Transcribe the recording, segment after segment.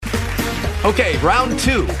Okay, round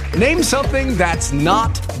 2. Name something that's not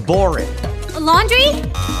boring. A laundry?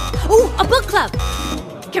 Ooh, a book club.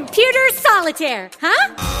 Computer solitaire,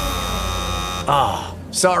 huh? Ah,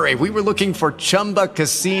 sorry, we were looking for Chumba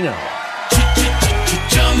Casino.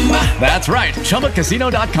 That's right,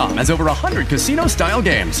 ChumbaCasino.com has over 100 casino-style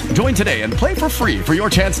games. Join today and play for free for your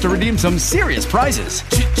chance to redeem some serious prizes.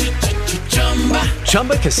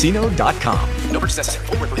 ChumbaCasino.com. No purchase necessary.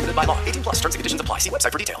 Void where prohibited by law. 18 plus. Terms and conditions apply. See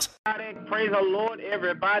website for details. Praise the Lord,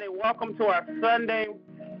 everybody. Welcome to our Sunday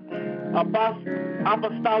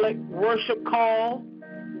Apostolic Worship Call.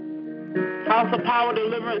 House of Power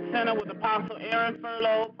Deliverance Center with Apostle Aaron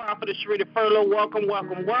Furlow, Prophetess Sharita Furlow. Welcome,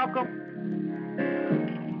 welcome, welcome.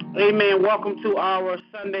 Amen. Welcome to our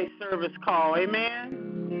Sunday service call.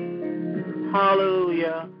 Amen.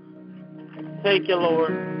 Hallelujah. Thank you,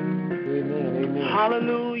 Lord. Amen. Amen.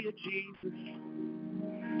 Hallelujah, Jesus.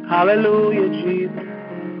 Hallelujah, Jesus.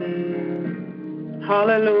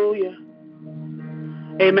 Hallelujah.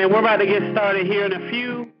 Amen. We're about to get started here in a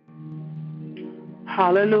few.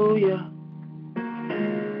 Hallelujah.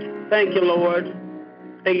 Thank you, Lord.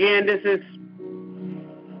 Again, this is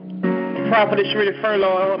Prophetess Sharita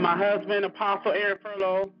Furlow, my husband, Apostle Aaron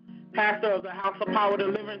Furlow, pastor of the House of Power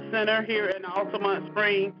Deliverance Center here in Altamont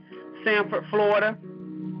Springs, Sanford, Florida.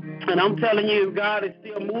 And I'm telling you, God is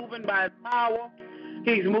still moving by His power.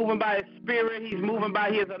 He's moving by His Spirit. He's moving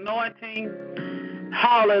by His anointing.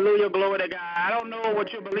 Hallelujah, glory to God. I don't know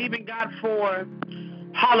what you're believing God for.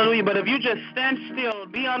 Hallelujah, but if you just stand still,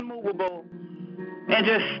 be unmovable, and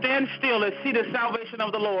just stand still and see the salvation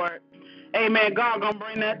of the Lord, amen, God going to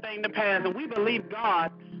bring that thing to pass. And we believe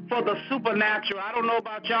God for the supernatural. I don't know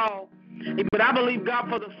about y'all, but I believe God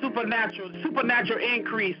for the supernatural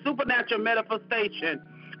increase, supernatural manifestation.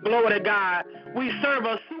 Glory to God. We serve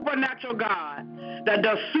a supernatural God that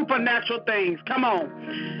does supernatural things. Come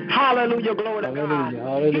on. Hallelujah, glory to God.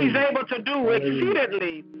 Hallelujah. He's able to do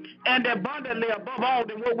exceedingly and abundantly above all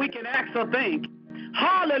than what we can ask or think.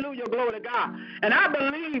 Hallelujah, glory to God. And I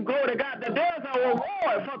believe, glory to God, that there's a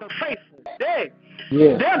reward for the faithful.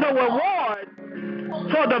 There's a reward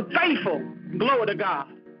for the faithful. Glory to God.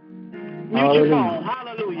 Mute your phone.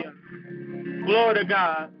 Hallelujah. Glory to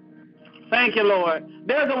God. Thank you, Lord.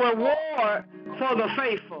 There's a reward for the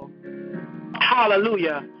faithful.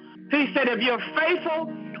 Hallelujah. He said if you're faithful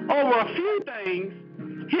over a few things,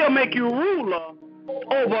 He'll make you ruler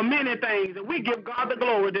over many things. And we give God the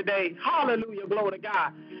glory today. Hallelujah, glory to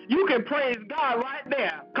God. You can praise God right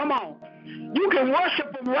there. Come on. You can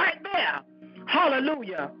worship Him right there.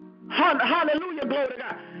 Hallelujah. Hallelujah, glory to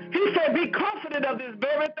God. He said, be confident of this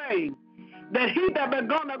very thing, that He that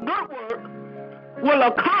begun a good work will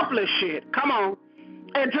accomplish it. Come on.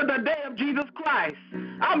 And to the day of Jesus Christ.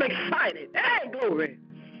 I'm excited. Hey, glory.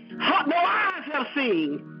 No eyes have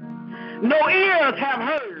seen, no ears have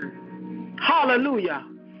heard. Hallelujah.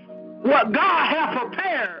 What God has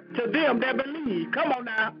prepared to them that believe. Come on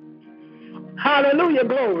now. Hallelujah,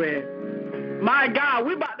 glory. My God,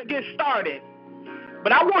 we're about to get started.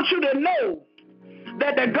 But I want you to know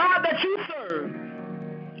that the God that you serve,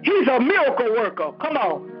 He's a miracle worker. Come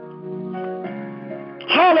on.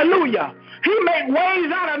 Hallelujah. He make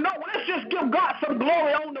ways out of nowhere. Let's just give God some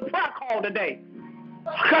glory on the prayer call today.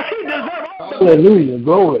 Because He deserves all the glory. Hallelujah.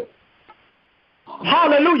 Glory.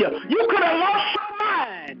 Hallelujah. You could have lost your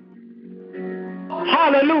mind.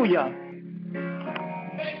 Hallelujah.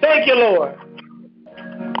 Thank you, Lord.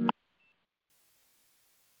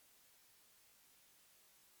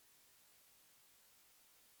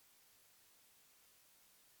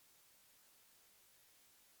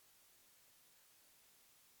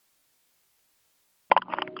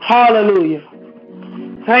 Hallelujah.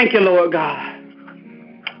 Thank you, Lord God.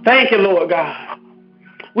 Thank you, Lord God.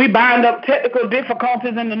 We bind up technical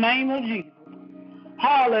difficulties in the name of Jesus.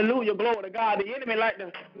 Hallelujah. Glory to God. The enemy like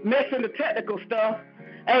to mess in the technical stuff.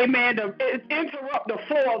 Amen. To interrupt the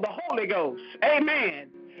flow of the Holy Ghost. Amen.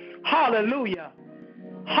 Hallelujah.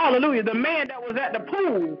 Hallelujah. The man that was at the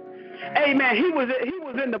pool. Amen. He was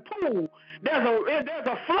in the pool. There's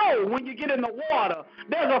a flow when you get in the water.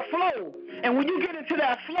 There's a flow. And when you get into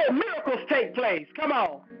that flow, miracles take place. Come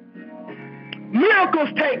on. Miracles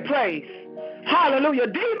take place. Hallelujah.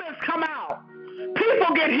 Demons come out.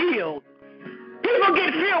 People get healed. People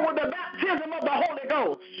get filled with the baptism of the Holy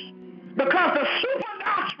Ghost. Because the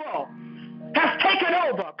supernatural has taken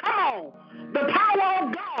over. Come on. The power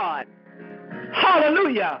of God.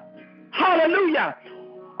 Hallelujah. Hallelujah.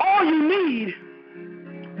 All you need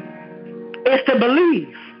is to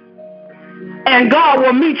believe. And God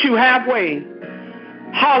will meet you halfway.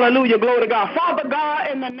 Hallelujah. Glory to God. Father God,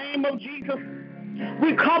 in the name of Jesus,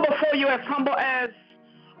 we come before you as humble as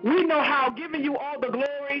We know how giving you all the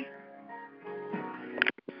glory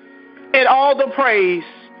and all the praise.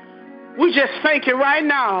 We just thank you right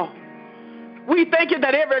now. We thank you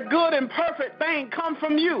that every good and perfect thing comes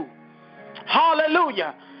from you.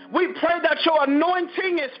 Hallelujah. We pray that your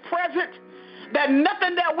anointing is present, that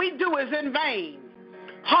nothing that we do is in vain.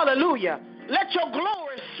 Hallelujah. Let your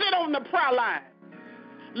glory sit on the prayer line.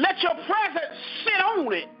 Let your presence sit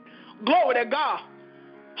on it. Glory to God.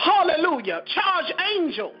 Hallelujah. Charge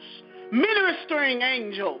angels, ministering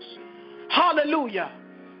angels. Hallelujah.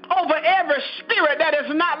 Over every spirit that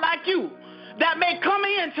is not like you, that may come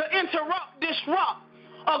in to interrupt, disrupt,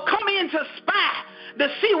 or come in to spy to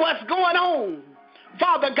see what's going on.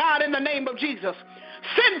 Father God, in the name of Jesus,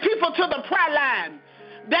 send people to the prayer line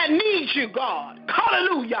that need you, God.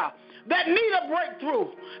 Hallelujah. That need a breakthrough,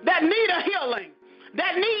 that need a healing,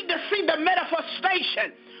 that need to see the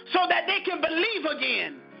manifestation so that they can believe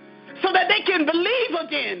again. So that they can believe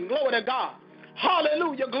again. Glory to God.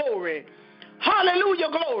 Hallelujah, glory. Hallelujah,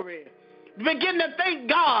 glory. Begin to thank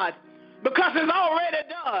God because it's already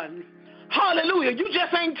done. Hallelujah. You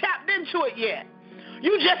just ain't tapped into it yet.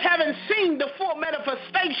 You just haven't seen the full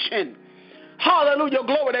manifestation. Hallelujah,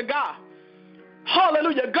 glory to God.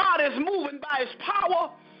 Hallelujah. God is moving by his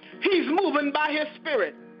power. He's moving by his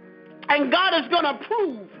spirit. And God is going to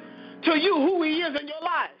prove to you who he is in your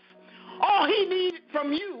life. All he needs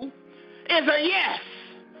from you is a yes.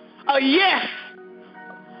 A yes.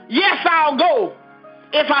 Yes, I'll go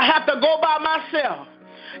if I have to go by myself.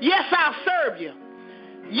 Yes, I'll serve you.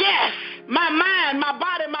 Yes, my mind, my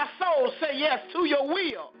body, my soul say yes to your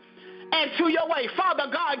will and to your way. Father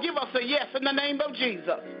God, give us a yes in the name of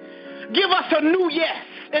Jesus. Give us a new yes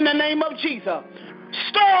in the name of Jesus.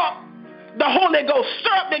 Stir up the Holy Ghost.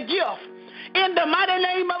 Stir up the gift in the mighty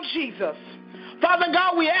name of Jesus. Father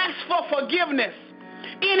God, we ask for forgiveness.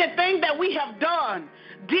 Anything that we have done,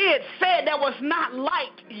 did, said that was not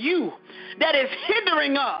like you, that is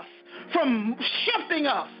hindering us from shifting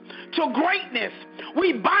us to greatness.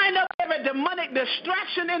 We bind up every demonic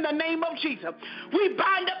distraction in the name of Jesus. We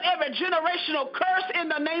bind up every generational curse in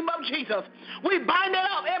the name of Jesus. We bind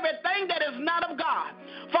up everything that is not of God.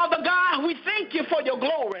 Father God, we thank you for your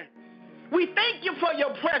glory. We thank you for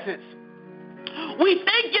your presence. We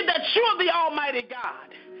thank you that you're the Almighty God,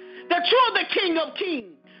 that you're the King of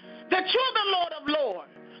Kings, that you're the Lord of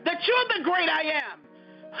Lords, that you're the great I am,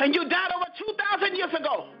 and you died over 2,000 years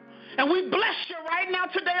ago. And we bless you right now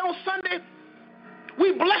today on Sunday.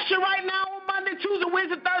 We bless you right now on Monday, Tuesday,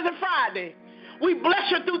 Wednesday, Thursday, Friday. We bless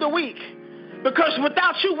you through the week because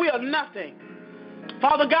without you we are nothing.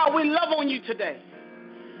 Father God, we love on you today.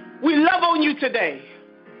 We love on you today.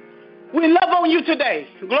 We love on you today.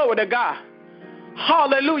 Glory to God.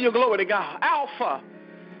 Hallelujah, glory to God. Alpha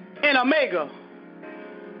and Omega.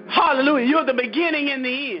 Hallelujah. You're the beginning and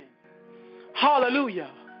the end. Hallelujah.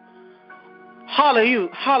 Hallelujah.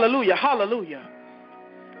 Hallelujah. Hallelujah.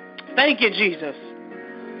 Thank you, Jesus.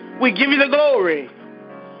 We give you the glory.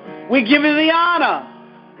 We give you the honor.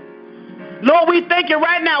 Lord, we thank you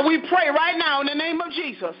right now. We pray right now in the name of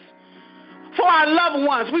Jesus for our loved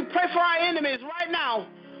ones. We pray for our enemies right now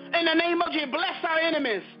in the name of Jesus. Bless our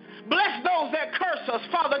enemies. Bless those that curse us,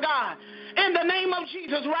 Father God, in the name of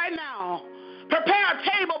Jesus right now. Prepare a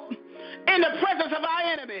table in the presence of our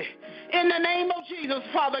enemy in the name of Jesus,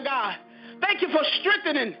 Father God. Thank you for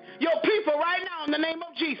strengthening your people right now in the name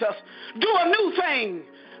of Jesus. Do a new thing.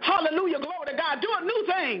 Hallelujah, glory to God. Do a new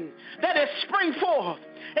thing that is spring forth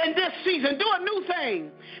in this season. Do a new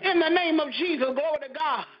thing in the name of Jesus, glory to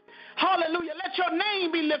God. Hallelujah. Let your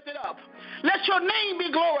name be lifted up. Let your name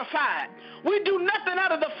be glorified. We do nothing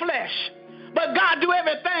out of the flesh, but God do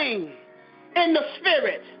everything in the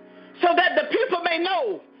spirit so that the people may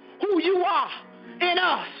know who you are in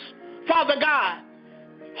us, Father God.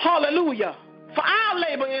 Hallelujah. For our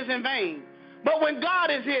labor is in vain, but when God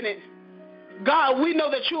is in it, God, we know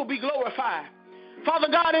that you will be glorified. Father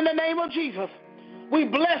God, in the name of Jesus, we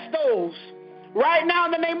bless those right now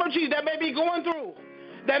in the name of Jesus that may be going through,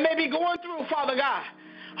 Father God.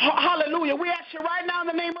 Hallelujah. We ask you right now in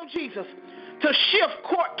the name of Jesus to shift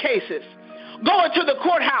court cases. Go into the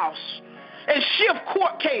courthouse and shift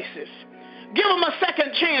court cases. Give them a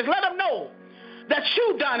second chance. Let them know that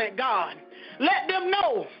you done it, God. Let them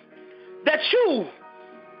know that you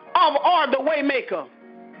are the way maker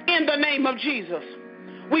in the name of Jesus.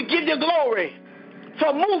 We give you glory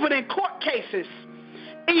for moving in court cases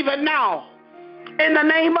even now in the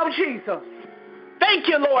name of Jesus. Thank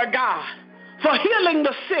you, Lord God, for healing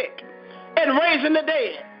the sick and raising the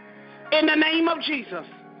dead in the name of Jesus.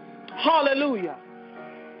 Hallelujah.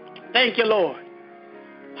 Thank you, Lord.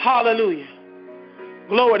 Hallelujah.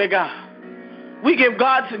 Glory to God. We give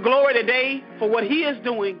God glory today for what he is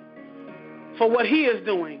doing, for what he is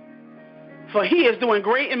doing, for he is doing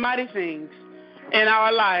great and mighty things in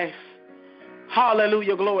our life.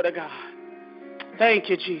 Hallelujah, glory to God. Thank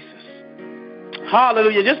you, Jesus.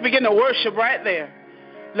 Hallelujah. Just begin to worship right there.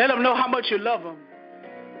 Let them know how much you love them.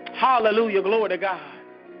 Hallelujah, glory to God.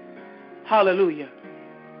 Hallelujah.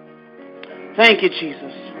 Thank you,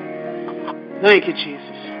 Jesus. Thank you,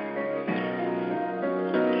 Jesus.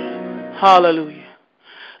 Hallelujah.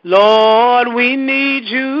 Lord, we need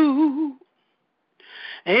you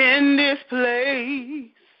in this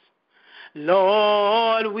place.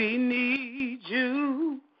 Lord, we need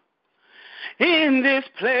you in this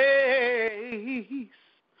place.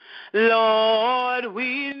 Lord,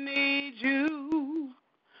 we need you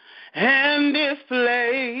in this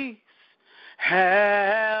place.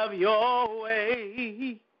 Have your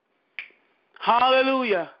way.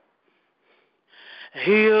 Hallelujah.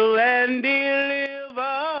 Heal and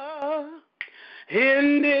deliver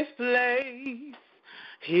in this place.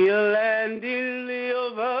 Heal and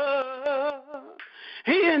deliver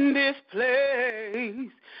in this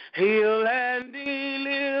place. Heal and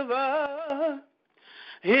deliver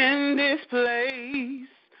in this place.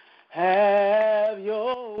 Have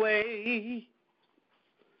your way.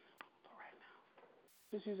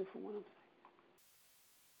 Just use it for one of them.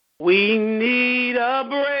 We need a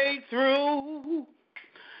breakthrough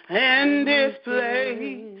in this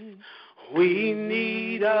place. We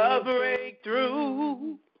need a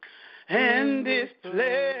breakthrough in this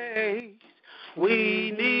place.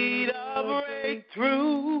 We need a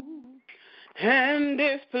breakthrough in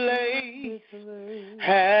this place.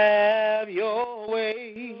 Have your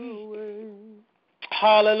way.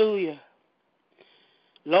 Hallelujah.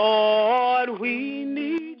 Lord, we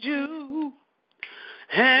need you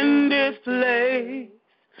in this place.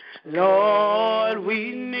 Lord,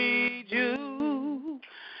 we need you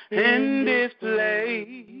in this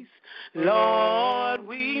place. Lord,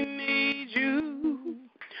 we need you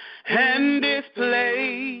in this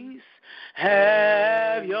place.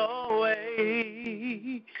 Have your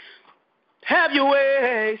way. Have your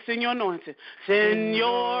way. Send your anointing. Send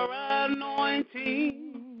your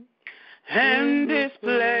anointing in this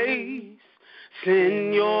place.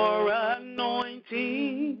 Send your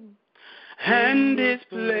anointing in this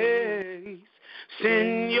place.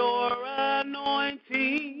 Send your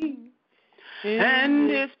anointing in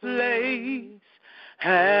this place.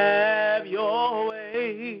 Have your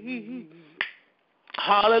way.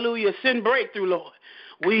 Hallelujah. Send breakthrough, Lord.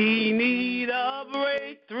 We need a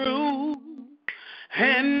breakthrough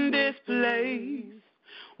in this place.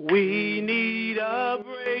 We need a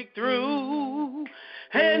breakthrough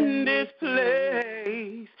in this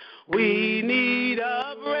place. We need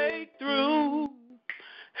a breakthrough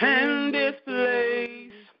in this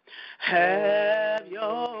place. Have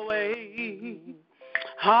your way.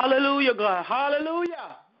 Hallelujah, God.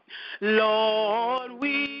 Hallelujah. Lord,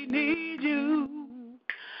 we need you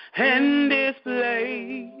in this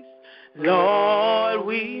place. Lord,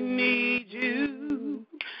 we need you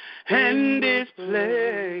in this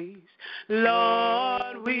place.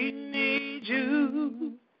 Lord, we need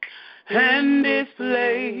you in this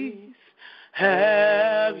place.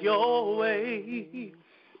 Have your way.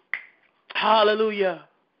 Hallelujah.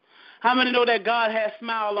 How many know that God has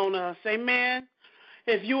smiled on us? Amen.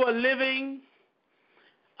 If you are living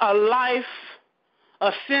a life,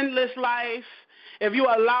 a sinless life, if you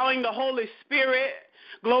are allowing the Holy Spirit,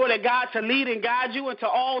 glory to God, to lead and guide you into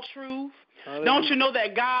all truth, don't you know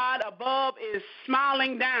that God above is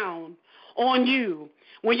smiling down on you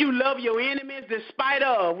when you love your enemies despite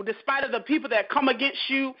of the people that come against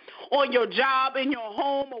you on your job, in your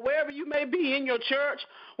home, or wherever you may be in your church,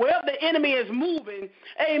 wherever the enemy is moving,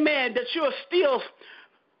 amen, that you're still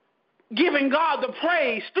giving God the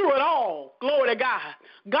praise through it all. Glory to God.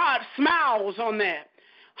 God smiles on that.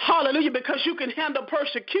 Hallelujah, because you can handle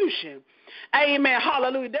persecution. Amen.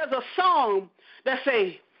 Hallelujah. There's a song that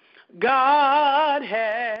says, God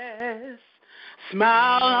has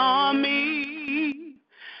smiled on me.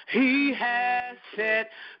 He has set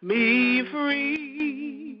me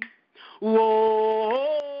free.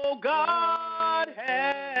 Oh, God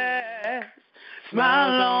has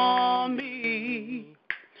smiled on me.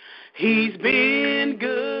 He's been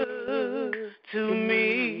good to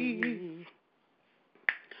me.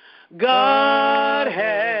 God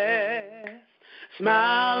has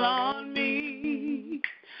smiled on me.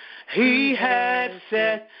 He has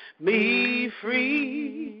set me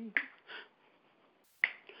free.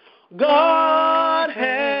 God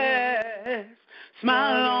has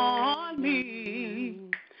smiled on me.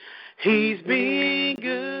 He's been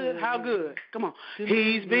good. How good? Come on.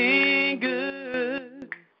 He's been good.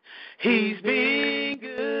 He's been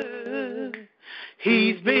good.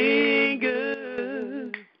 He's been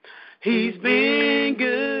good. He's been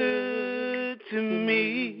good to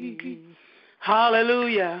me.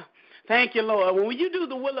 Hallelujah. Thank you, Lord. When you do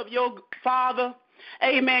the will of your Father,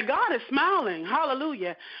 amen, God is smiling.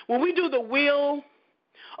 Hallelujah. When we do the will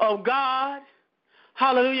of God,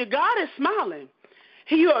 hallelujah, God is smiling.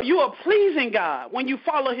 You are pleasing God when you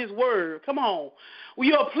follow his word. Come on.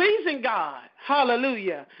 You are pleasing God.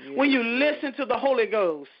 Hallelujah. Yeah. When you listen to the Holy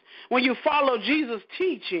Ghost. When you follow Jesus'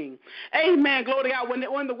 teaching. Amen. Glory to God.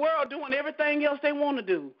 When the world doing everything else they want to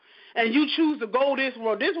do. And you choose to go this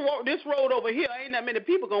road. This road over here, ain't that many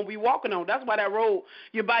people going to be walking on. That's why that road,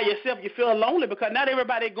 you're by yourself, you feel lonely because not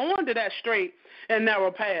everybody going to that straight and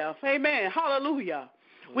narrow path. Amen. Hallelujah.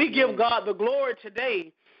 Mm-hmm. We give God the glory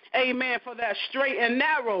today. Amen, for that straight and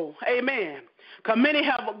narrow. Amen. Because many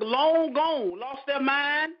have long gone, lost their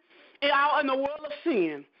mind out in the world of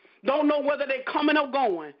sin. Don't know whether they're coming or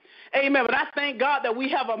going. Amen. But I thank God that we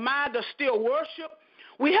have a mind to still worship.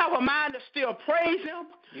 We have a mind to still praise him.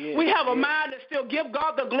 Yeah, we have a mind to still give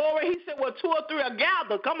God the glory. He said, well, 2 or 3 are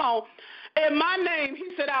gathered. Come on. In my name,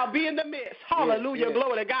 he said, I'll be in the midst. Hallelujah. Yeah.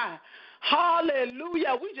 Glory to God.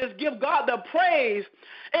 Hallelujah. We just give God the praise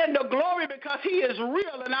and the glory because he is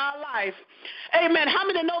real in our life. Amen. How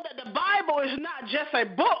many know that the Bible is not just a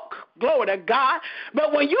book, glory to God,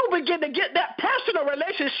 but when you begin to get that personal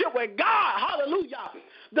relationship with God, hallelujah,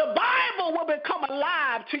 the Bible will become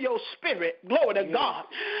alive to your spirit. Glory to God.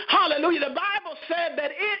 Hallelujah. The Bible said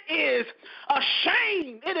that it is a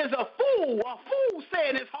shame. It is a fool say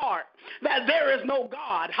in his heart that there is no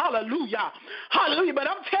God. Hallelujah. Hallelujah. But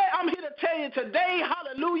I'm here to tell you today,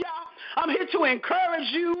 hallelujah, I'm here to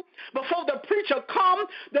encourage you before the preacher come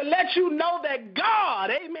to let you know that God,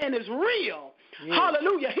 amen, is real. Yeah.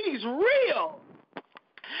 Hallelujah. He's real.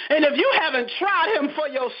 And if you haven't tried him for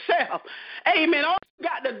yourself, amen, all you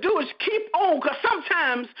got to do is keep on, because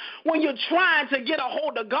sometimes when you're trying to get a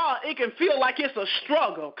hold of God, it can feel like it's a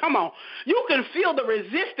struggle. Come on. You can feel the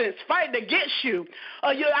resistance fighting against you.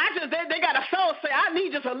 They got a song say, I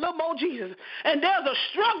need just a little more Jesus. And there's a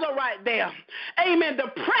struggle right there. Amen. The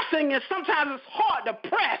pressing is sometimes it's hard to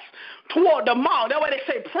press toward the mark. That's why they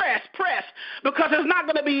say press, because it's not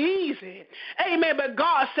going to be easy. Amen. But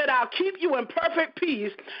God said, I'll keep you in perfect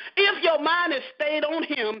peace if your mind is stayed on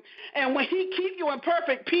him. And when he keep you in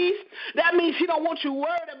perfect peace, that means he don't want you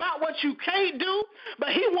worried about what you can't do, but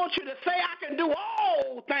he wants you to say, I can do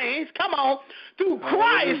all things, come on, through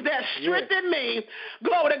Christ that strengthened me.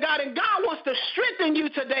 Glory to God. And God wants to strengthen you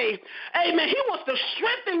today. Amen. He wants to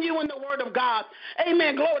strengthen you in the word of God.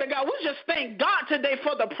 Amen. Glory to God. We just thank God today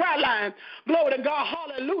for the prayer line. Glory to God.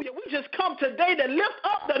 Hallelujah. We just come today to lift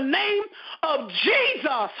up the name of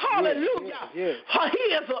Jesus. Hallelujah. He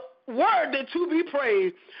is worthy to be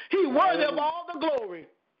praised. He's worthy of all the glory.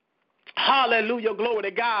 Hallelujah. Glory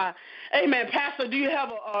to God. Amen. Pastor, do you have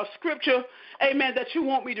a scripture, amen, that you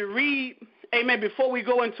want me to read, amen, before we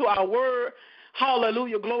go into our word?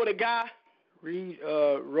 Hallelujah. Glory to God. Read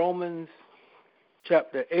Romans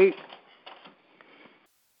chapter 8.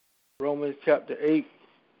 Romans chapter 8.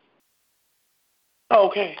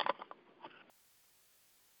 Okay.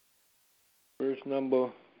 Verse number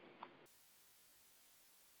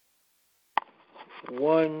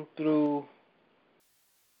 1 through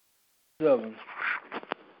 7.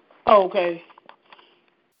 Okay.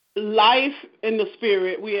 Life in the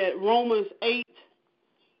Spirit. We at Romans 8,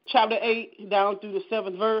 chapter 8, down through the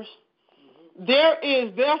 7th verse. Mm-hmm. There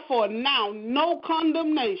is therefore now no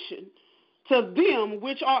condemnation to them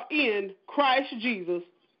which are in Christ Jesus,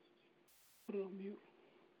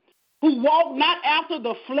 who walk not after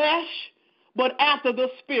the flesh, but after the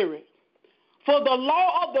Spirit. For the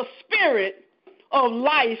law of the Spirit of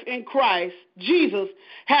life in Christ Jesus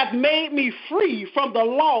hath made me free from the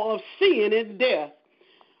law of sin and death.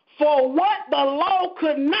 For what the law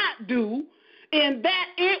could not do, in that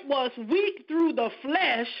it was weak through the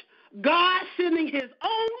flesh, God sending his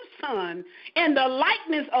own Son in the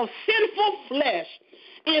likeness of sinful flesh,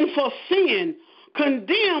 and for sin,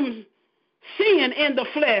 condemned sin in the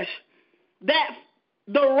flesh, that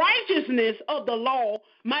the righteousness of the law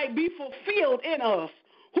might be fulfilled in us,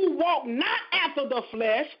 who walk not after the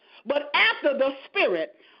flesh, but after the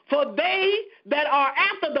Spirit. For they that are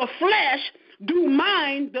after the flesh do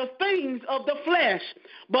mind the things of the flesh,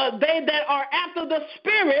 but they that are after the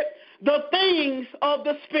Spirit, the things of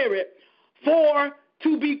the Spirit. For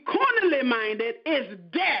to be carnally minded is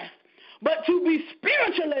death, but to be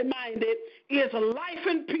spiritually minded is life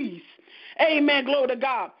and peace. Amen. Glory to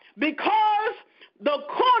God. Because the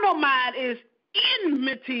carnal mind is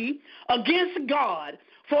enmity against God,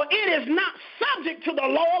 for it is not subject to the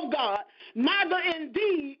law of God, neither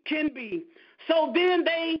indeed can be. So then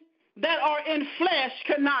they that are in flesh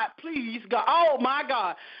cannot please God. Oh, my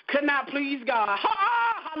God, cannot please God.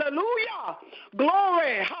 Hallelujah.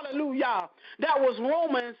 Glory. Hallelujah. That was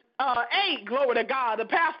Romans 8. Glory to God. The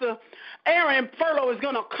pastor, Aaron Furlow, is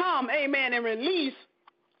going to come, amen, and release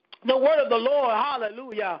the word of the Lord.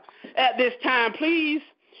 Hallelujah. At this time, please,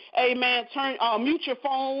 amen, mute your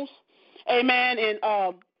phones, amen,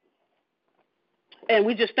 and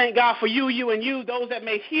we just thank God for you, and you, those that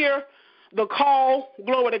may hear the call.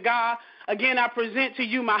 Glory to God. Again, I present to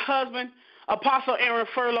you my husband, Apostle Aaron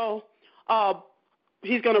Furlow.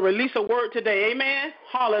 He's going to release a word today. Amen.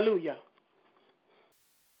 Hallelujah.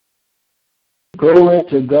 Glory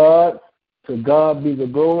to God. To God be the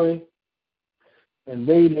glory. And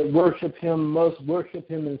they that worship him must worship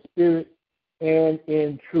him in spirit and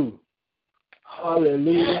in truth.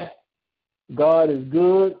 Hallelujah. God is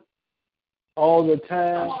good all the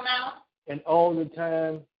time. Come on now. And all the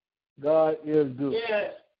time, God is good.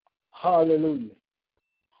 Yes. Hallelujah.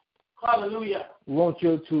 Hallelujah. We want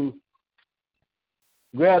you to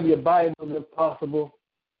grab your Bible if possible.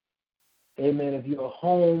 Amen. If you're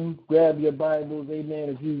home, grab your Bibles. Amen.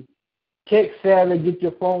 If you tech savvy, get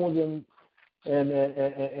your phones and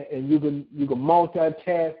you can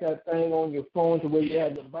multitask that thing on your phone to where you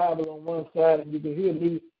have the Bible on one side and you can hear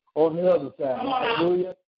me on the other side.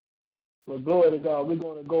 Hallelujah. Well, glory to God. We're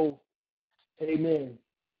going to go, amen,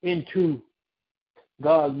 into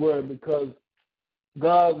God's word, because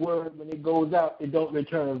God's word, when it goes out, it don't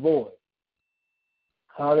return void.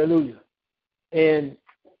 Hallelujah. And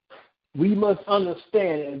we must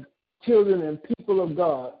understand, as children and people of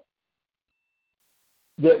God,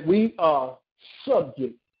 that we are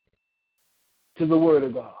subject to the word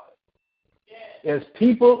of God. As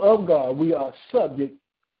people of God, we are subject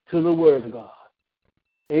to the word of God.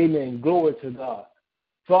 Amen. Glory to God.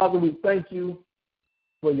 Father, we thank you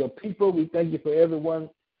for your people. We thank you for everyone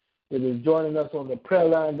that is joining us on the prayer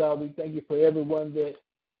line, God. We thank you for everyone that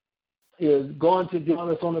is going to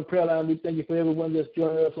join us on the prayer line. We thank you for everyone that's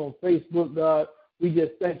joining us on Facebook, God. We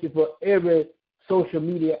just thank you for every social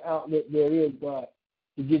media outlet there is, God,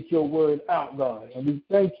 to get your word out, God. And we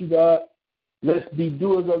thank you, God. Let's be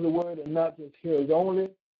doers of the word and not just hearers only.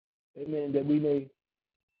 Amen. That we may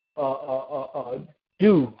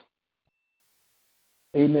do,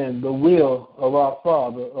 amen, the will of our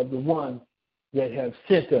Father, of the one that has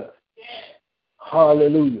sent us.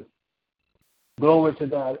 Hallelujah. Glory to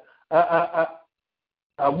God. I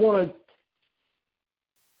want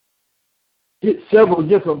to hit several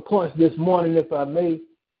different points this morning, if I may,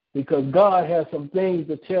 because God has some things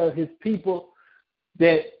to tell his people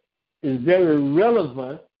that is very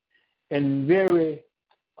relevant and very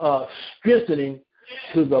strengthening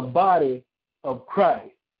to the body of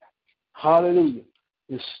Christ. Hallelujah.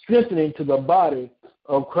 It's strengthening to the body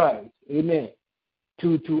of Christ. Amen.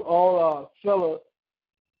 To all our fellow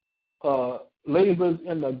laborers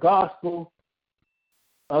in the gospel,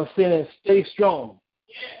 I'm saying stay strong.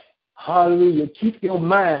 Hallelujah. Keep your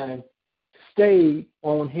mind stayed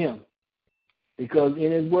on him. Because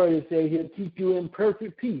in his word it says he'll keep you in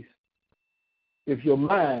perfect peace if your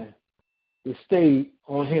mind is stayed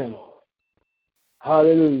on him.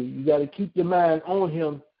 Hallelujah. You got to keep your mind on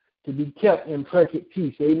him to be kept in perfect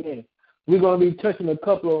peace. Amen. We're going to be touching a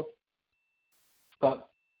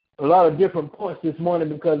lot of different points this morning,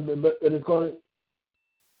 because it's going to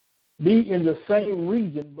be in the same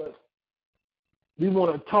region, but we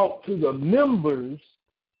want to talk to the members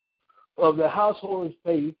of the household of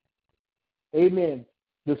faith. Amen.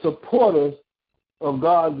 The supporters of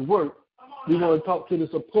God's work. We want to talk to the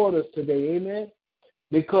supporters today. Amen.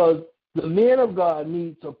 Because the men of God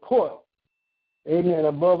need support. Amen.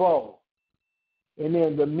 Above all.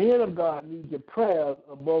 Amen. The men of God need your prayers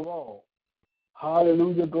above all.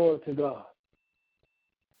 Hallelujah. Glory to God.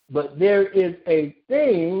 But there is a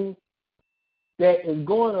thing that is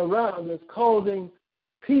going around that's causing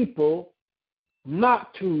people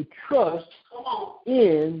not to trust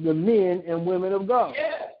in the men and women of God.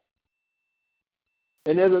 Yeah.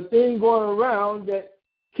 And there's a thing going around that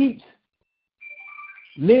keeps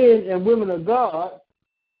men and women of God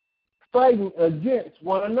fighting against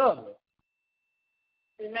one another.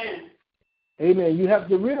 Amen. Amen. You have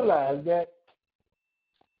to realize that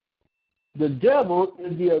the devil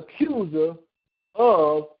is the accuser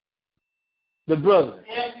of the brothers.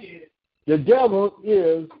 Yes, he is. The devil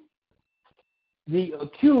is the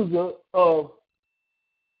accuser of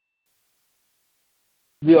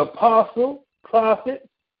the apostle, prophets,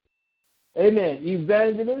 amen,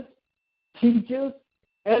 evangelists, teachers,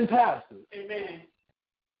 and pastors. Amen.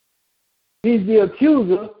 He's the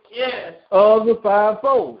accuser Yes. of the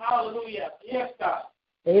fivefold. Hallelujah. Yes, God.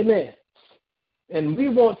 Amen. And we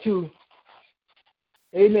want to,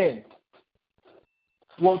 amen,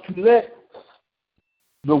 want to let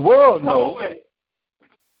the world know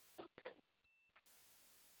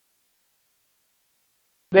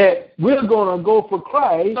that we're going to go for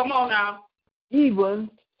Christ. Come on now. Even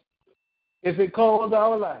if it costs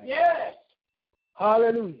our life. Yes.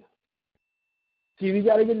 Hallelujah. See, we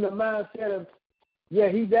got to get in the mindset of, yeah,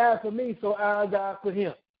 he died for me, so I'll die for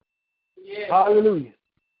him. Yes. Hallelujah.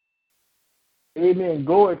 Amen.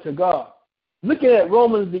 Glory to God. Looking at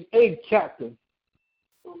Romans the 8th chapter.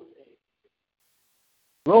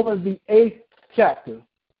 Romans the 8th chapter.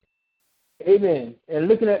 Amen. And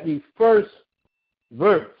looking at the first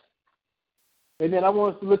verse. Amen. I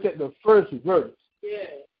want us to look at the first verse.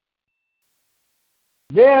 Yes.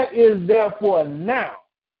 There is therefore now,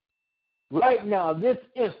 right now, this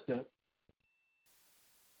instant,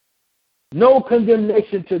 no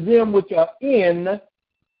condemnation to them which are in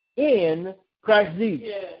Christ Jesus,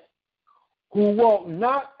 Yes. who walk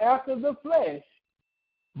not after the flesh,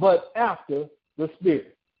 but after the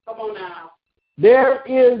Spirit. Come on now. There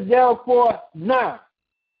is therefore now,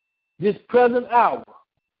 this present hour,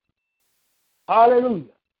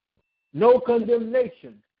 hallelujah, no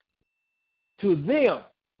condemnation to them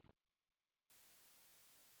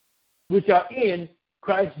which are in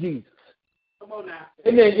Christ Jesus. Come on now.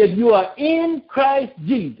 And then if you are in Christ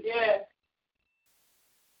Jesus, Yes.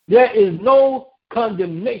 there is no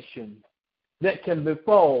condemnation that can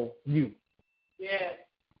befall you. Yes.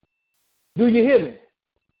 Do you hear me?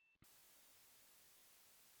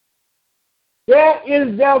 There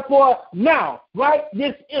is therefore now, right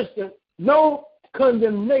this instant, no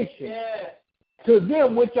condemnation Yes. to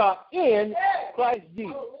them which are in Christ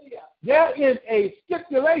Jesus. Hallelujah. There is a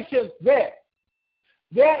stipulation there.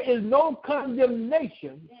 There is no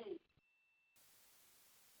condemnation.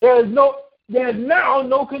 There's now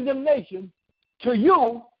no condemnation to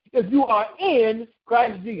you if you are in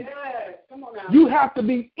Christ Jesus. Yes. Come on now. You have to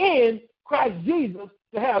be in Christ Jesus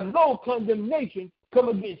to have no condemnation come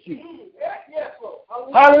against you. Yes, yes,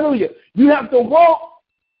 Lord. Hallelujah. You have to walk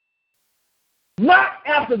not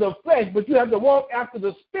after the flesh, but you have to walk after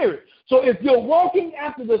the Spirit. So if you're walking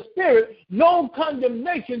after the Spirit, no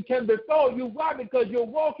condemnation can befall you. Why? Because you're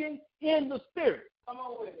walking in the Spirit. Come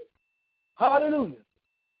on with it. Hallelujah.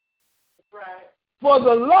 That's right. For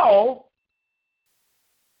the law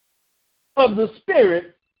of the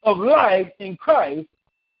Spirit of life in Christ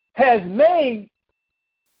has made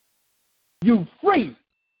you free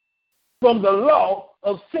from the law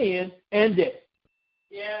of sin and death.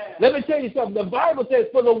 Yeah. Let me tell you something. The Bible says,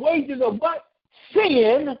 for the wages of what?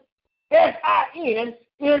 Sin, S-I-N,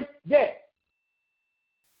 is death.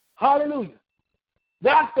 Hallelujah.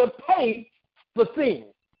 That's the pay for sin,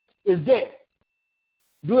 is death.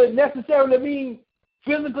 Do it necessarily mean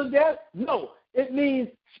physical death? No. It means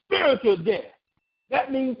spiritual death.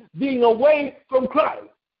 That means being away from Christ.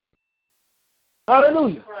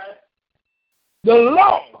 Hallelujah. Right. The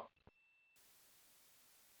law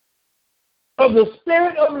of the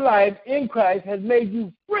Spirit of life in Christ has made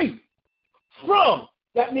you free from.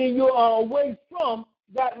 That means you are away from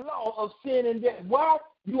that law of sin and death. Why?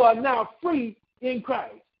 You are now free in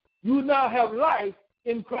Christ. You now have life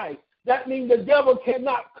in Christ. That means the devil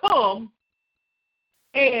cannot come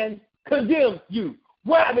and condemn you.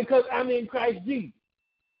 Why? Because I'm in Christ Jesus.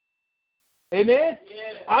 Amen?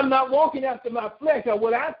 Yes. I'm not walking after my flesh or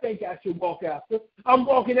what I think I should walk after. I'm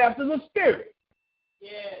walking after the Spirit.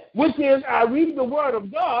 Yes. Which is I read the Word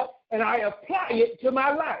of God and I apply it to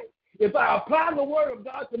my life. If I apply the Word of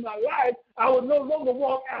God to my life, I will no longer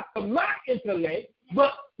walk after my intellect,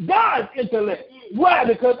 but God's intellect. Why?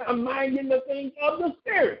 Because I'm minding the things of the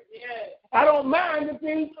Spirit. Yes. I don't mind the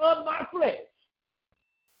things of my flesh.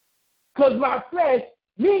 Because my flesh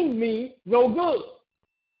means me no good.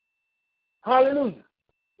 Hallelujah.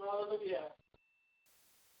 Hallelujah.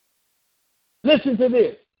 Listen to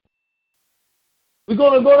this. We're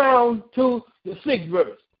going to go down to the 6th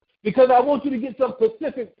verse because I want you to get some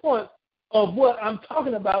specific points of what I'm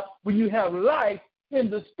talking about when you have life in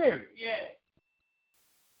the Spirit. Yes.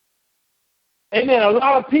 Amen. A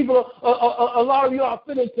lot of people, a lot of you are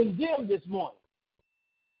feeling condemned this morning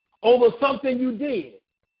over something you did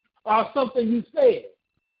or something you said.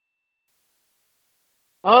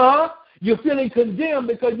 You're feeling condemned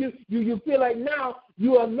because you feel like now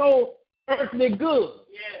you are no earthly good.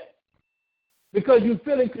 Yes. Because you're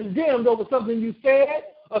feeling condemned over something you said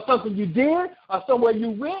or something you did or somewhere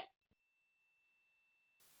you went.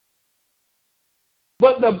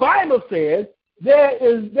 But the Bible says There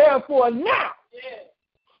is therefore now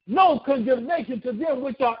no condemnation to them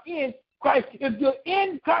which are in Christ. If you're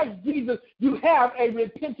in Christ Jesus, you have a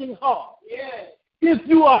repenting heart. If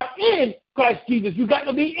you are in Christ Jesus, you got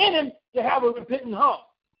to be in him to have a repentant heart.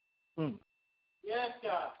 Yes,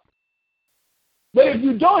 God. But if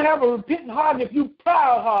you don't have a repentant heart, if you're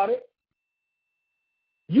proud-hearted,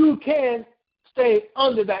 you can stay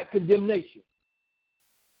under that condemnation.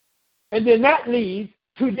 And then that leads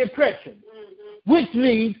to depression, which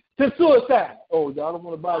leads to suicide. Oh, y'all don't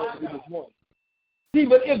want to bother me this morning. See,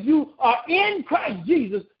 but if you are in Christ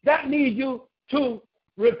Jesus, that leads you to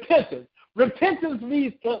repentance. Repentance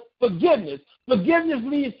leads to forgiveness. Forgiveness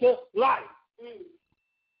leads to life.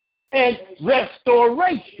 And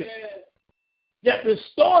restoration. That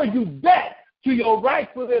restores you back to your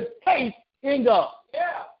rightful place in God.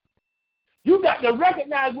 You got to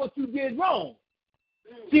recognize what you did wrong.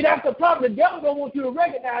 See, that's the problem. The devil don't want you to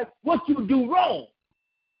recognize what you do wrong.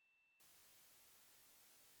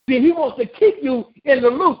 See, he wants to keep you in the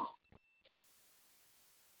loop.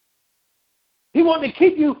 He wants to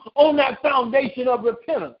keep you on that foundation of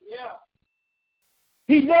repentance.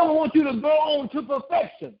 He never wants you to go on to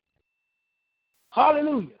perfection.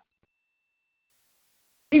 Hallelujah.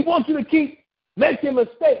 He wants you to keep making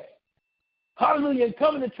mistakes. Hallelujah. And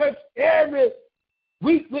coming to church every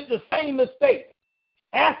week with the same mistake.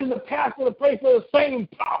 Asking the pastor to pray for the same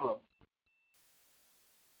problem.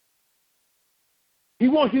 He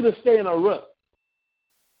wants you to stay in a rut.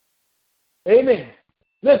 Amen.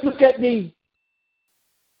 Let's look at the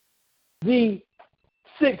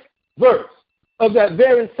 6th verse of that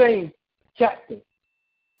very same chapter.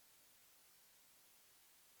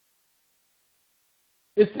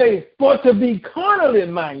 It says, for to be carnally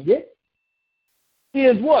minded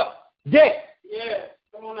is what? Death.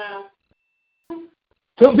 Come on now.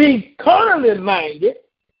 To be carnally minded,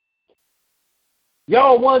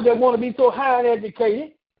 y'all ones that want to be so high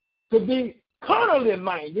educated, to be carnally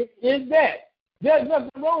minded is that. There's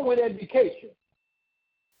nothing wrong with education.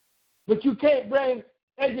 But you can't bring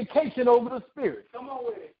education over the spirit. Come on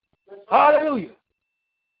with it. Hallelujah.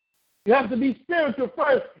 You have to be spiritual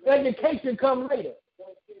first. Education comes later.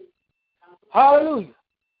 Hallelujah.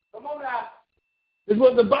 Come on now. Is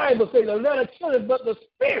what the Bible says. The letter killeth, but the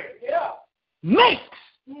spirit makes.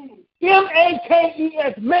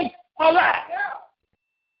 M-A-K-E-S, makes alive.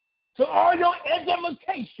 So all your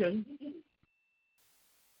education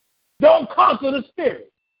don't conquer the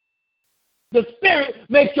spirit. The spirit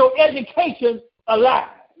makes your education alive.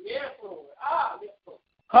 Yes, Lord. Yes, Lord.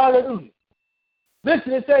 Hallelujah.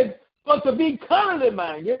 Listen, it says, but to be carnally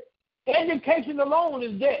minded, education alone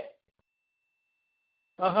is dead.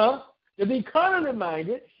 To be carnally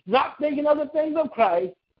minded, not thinking of the things of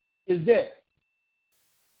Christ, is dead.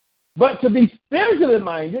 But to be spiritually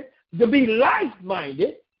minded, to be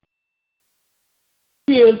life-minded,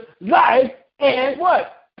 is life and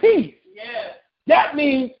what? Peace. That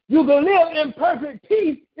means you can live in perfect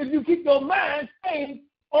peace if you keep your mind staying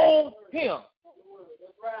on him.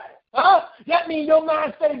 That means your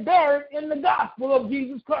mind stays buried in the gospel of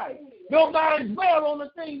Jesus Christ. Your mind dwells on the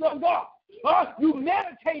things of God. You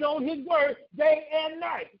meditate on his word day and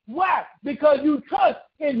night. Why? Because you trust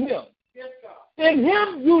in him. In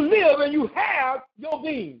him you live and you have your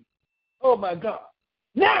being. Oh, my God.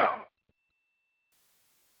 Now,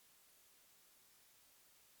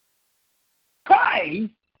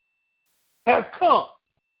 Christ has come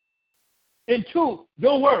into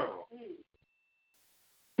your world.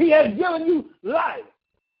 He has given you life.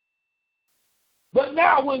 But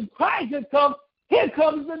now when Christ has come, here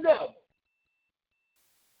comes the devil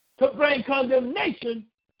to bring condemnation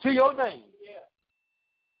to your name.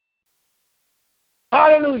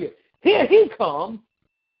 Hallelujah. Here he comes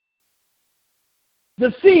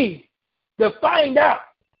to see, to find out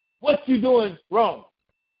what you're doing wrong.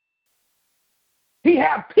 He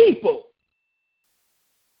has people.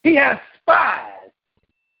 He has spies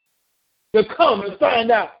to come and find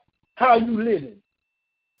out how you living.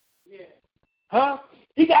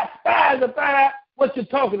 He got spies to find out what you're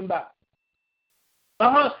talking about.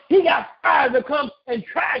 He got spies to come and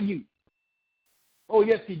try you. Oh,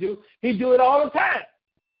 yes, he do. He do it all the time.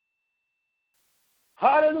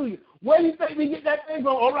 Hallelujah. Where do you think we get that thing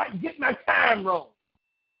from? All right, get my time wrong.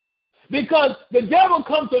 Because the devil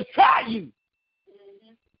comes to try you.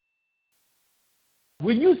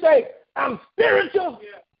 When you say, I'm spiritual,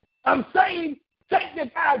 I'm saved,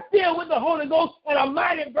 sanctified, filled with the Holy Ghost, and a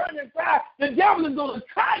mighty burning fire, the devil is going to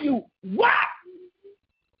try you. Why?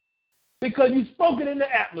 Because you spoke it in the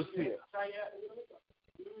atmosphere.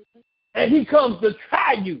 And he comes to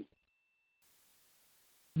try you,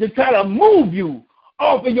 to try to move you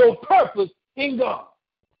off of your purpose in God.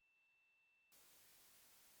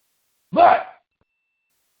 But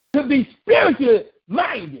to be spiritually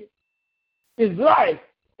minded is life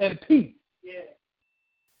and peace. Yeah.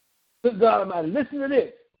 Good God Almighty. Listen to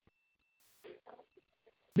this.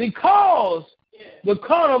 Because the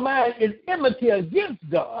carnal mind is enmity against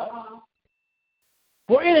God,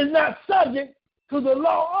 for it is not subject to the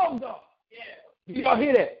law of God. Yeah. Y'all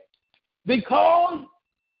hear that? Because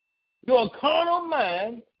your carnal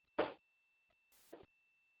mind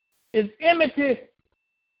is enmity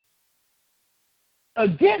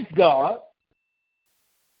against God,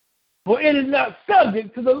 for it is not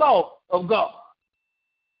subject to the law of God.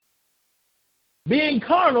 Being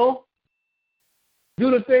carnal, do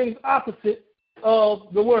the things opposite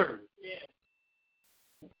of the word.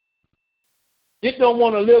 Yeah. It don't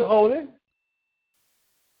want to live holy.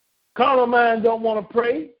 Carnal mind don't want to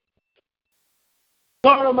pray.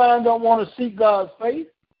 Carnal mind don't want to seek God's face.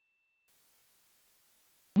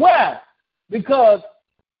 Why? Because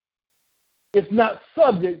it's not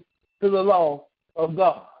subject to the law of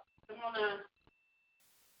God. Come on now.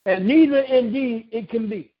 And neither indeed it can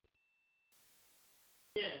be.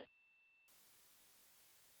 Yeah.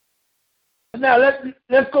 Now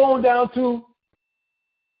let's go on down to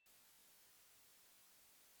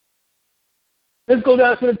the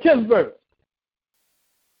 10th verse.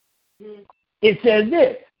 It says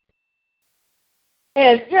this: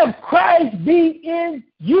 and if Christ be in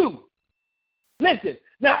you, listen.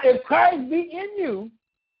 Now, if Christ be in you,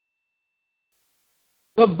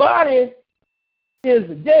 the body is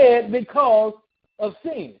dead because of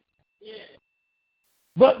sin. Yeah.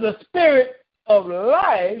 But the spirit of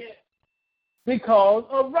life because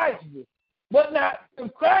of righteousness. But now,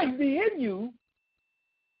 if Christ be in you,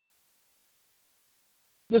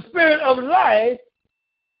 the spirit of life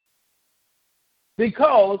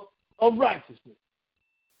because of righteousness.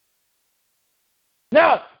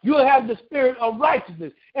 Now, you'll have the spirit of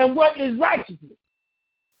righteousness. And what is righteousness?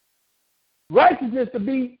 Righteousness to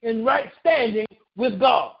be in right standing with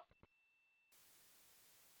God.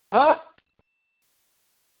 Huh?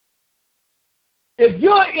 If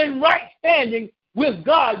you're in right standing with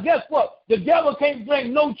God, guess what? The devil can't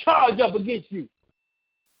bring no charge up against you.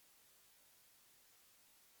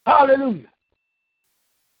 Hallelujah.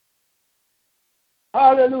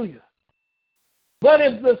 Hallelujah. But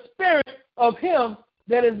if the spirit of him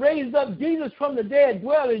that has raised up Jesus from the dead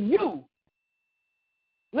dwell in you,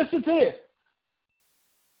 listen to this.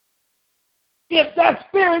 If that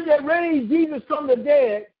spirit that raised Jesus from the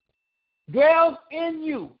dead dwells in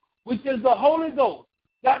you, which is the Holy Ghost,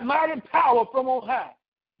 that mighty power from on high,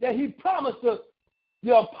 that he promised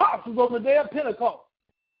the apostles on the day of Pentecost,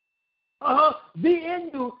 be in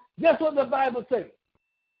you, that's what the Bible says.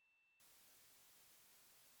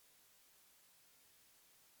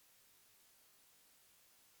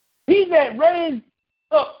 He that raised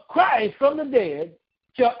up Christ from the dead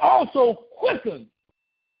shall also quicken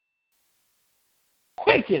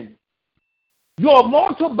your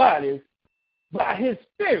mortal bodies by his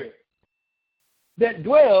spirit that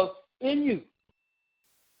dwells in you.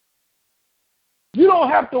 You don't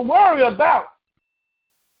have to worry about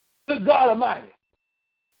the God Almighty.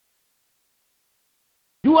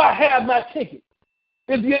 Do I have my ticket?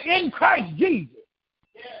 If you're in Christ Jesus,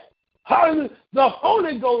 hallelujah, the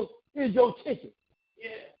Holy Ghost is your ticket. Yeah.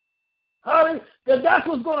 Hallelujah. Because that's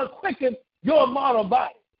what's going to quicken your mortal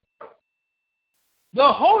body. The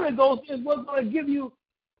Holy Ghost is what's going to give you,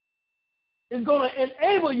 is going to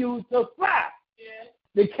enable you to fly,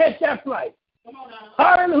 to catch that flight. Come on now.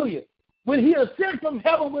 Hallelujah. When he ascends from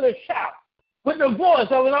heaven with a shout, with the voice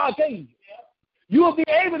of an archangel, you will be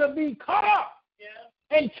able to be caught up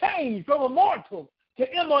and changed from immortal to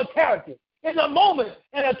immortality in a moment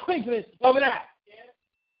and a twinkling of an eye.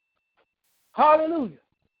 Hallelujah.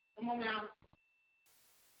 Come on now.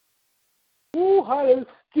 Ooh, hallelujah.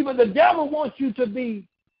 See, but the devil wants you to be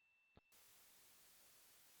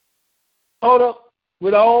caught up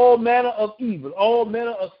with all manner of evil, all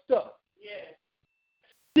manner of stuff. Yeah.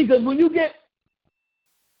 See, because when you get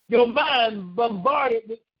your mind bombarded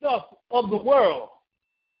with stuff of the world,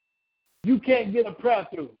 you can't get a prayer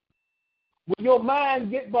through. When your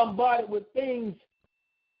mind gets bombarded with things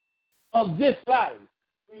of this life,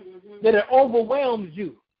 that it overwhelms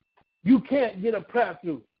you, you can't get a prayer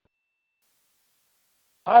through.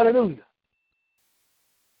 Hallelujah.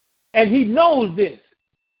 And he knows this.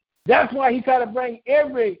 That's why he tries to bring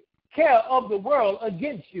every care of the world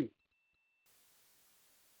against you.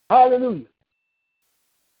 Hallelujah.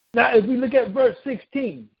 Now, if we look at verse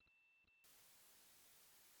 16,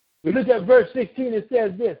 it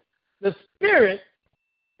says this: the Spirit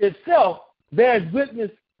itself bears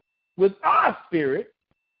witness with our spirit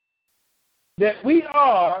that we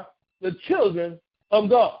are the children of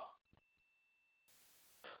God.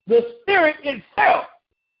 The Spirit itself,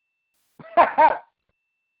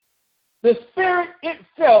 the Spirit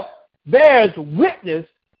itself bears witness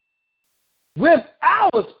with our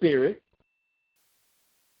spirit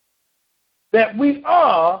that we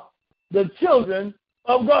are the children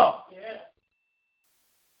of God. Yeah.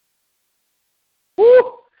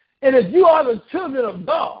 Woo! And if you are the children of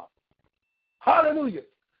God, hallelujah,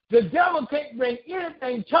 the devil can't bring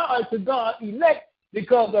anything charged to God elect,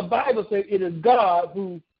 because the Bible says it is God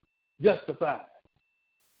who justifies.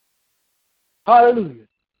 Hallelujah.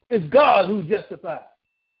 It's God who justifies.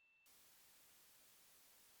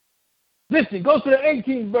 Listen, go to the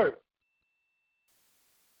 18th verse.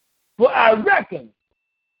 For I reckon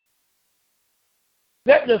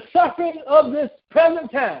that the suffering of this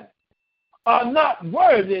present time are not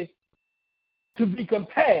worthy to be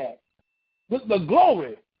compared with the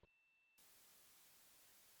glory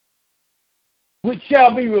which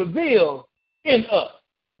shall be revealed in us.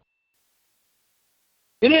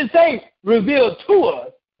 It didn't say revealed to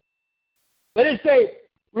us, but it says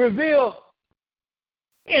revealed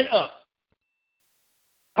in us.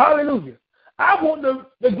 Hallelujah. I want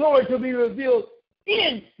the glory to be revealed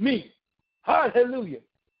in me. Hallelujah.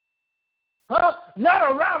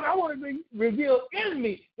 Not around me. I want to be revealed in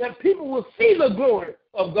me, that people will see the glory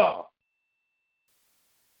of God.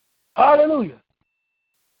 Hallelujah.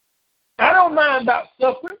 I don't mind about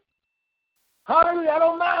suffering. Hallelujah. I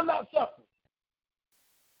don't mind about suffering.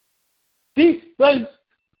 See,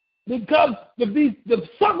 because the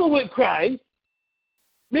suffer with Christ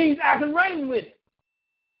means I can reign with it.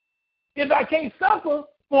 If I can't suffer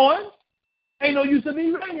for him, ain't no use of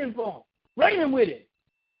me reigning for him, reigning with it.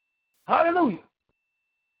 Hallelujah.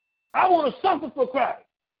 I want to suffer for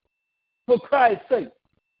Christ's sake,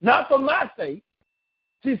 not for my sake.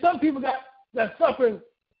 See, some people got that suffering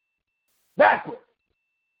backwards.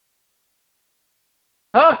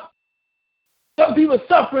 Some people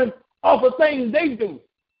suffering off of things they do.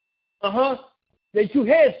 They're too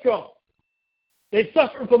headstrong. They're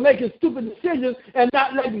suffering for making stupid decisions and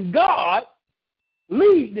not letting God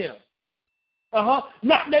lead them.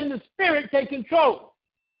 Not letting the Spirit take control.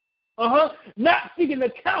 Not seeking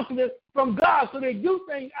the counselor from God, so they do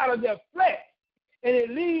things out of their flesh. And it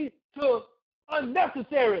leads to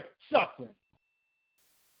unnecessary suffering.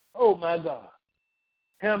 Oh, my God.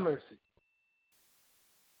 Have mercy.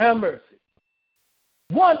 Have mercy.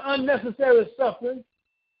 One unnecessary suffering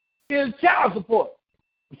is child support.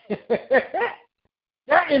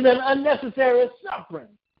 That is an unnecessary suffering.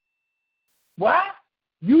 Why?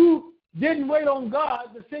 You didn't wait on God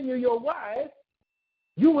to send you your wife.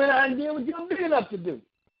 You went out and did what you're big enough to do.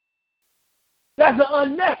 That's an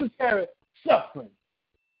unnecessary suffering.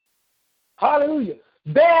 Hallelujah.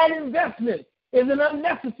 Bad investment is an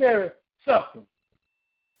unnecessary suffering.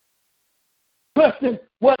 Trusting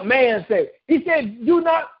what man says. He said, do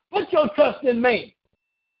not put your trust in man.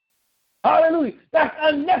 Hallelujah. That's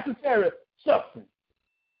unnecessary suffering.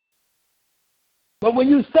 But when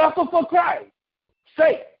you suffer for Christ's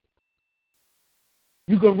sake,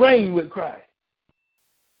 you can reign with Christ.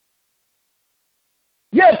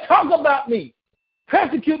 Yes, talk about me.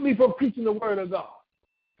 Persecute me for preaching the word of God.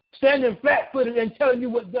 Standing flat-footed and telling you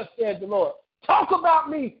what thus said the Lord. Talk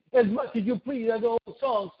about me as much as you please, as the old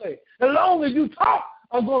song says. As long as you talk,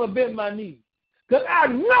 I'm going to bend my knees. Because I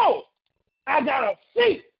know I got a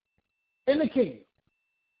seat in the kingdom.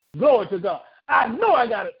 Glory to God. I know I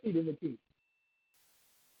got a seat in the kingdom.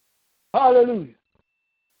 Hallelujah.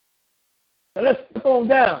 Now let's skip on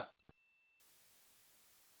down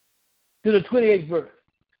to the 28th verse.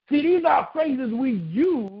 See, these are phrases we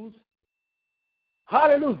use,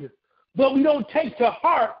 hallelujah, but we don't take to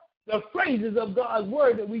heart the phrases of God's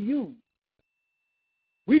word that we use.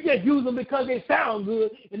 We just use them because they sound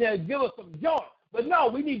good and they give us some joy. But no,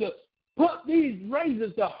 we need to put these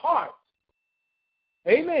phrases to heart.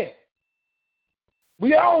 Amen.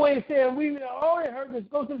 We always say, and we always heard this,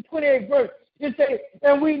 go to the 28th verse. It says,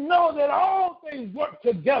 and we know that all things work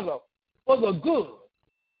together for the good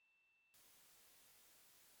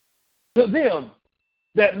to them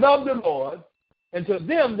that love the Lord and to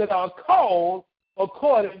them that are called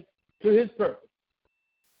according to his purpose.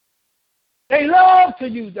 They love to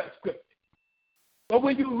use that scripture. But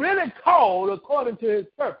when you really called according to his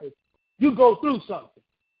purpose, you go through something.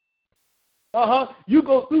 You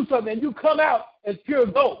go through something and you come out as pure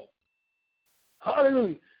gold.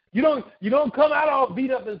 Hallelujah. You don't come out all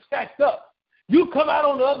beat up and stacked up. You come out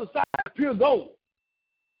on the other side pure gold.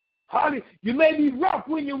 Hallelujah. You may be rough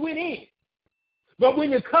when you went in, but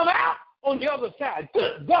when you come out, on the other side.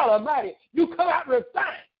 Good God Almighty, you come out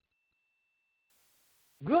refined.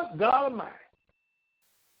 Good God Almighty.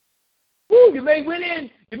 Ooh, you may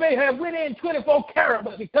have went in 24 karat,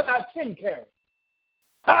 but you come out 10 karat.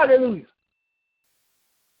 Hallelujah.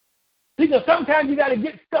 Because sometimes you got to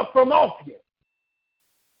get stuff from off you.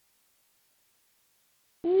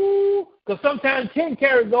 Ooh, because sometimes 10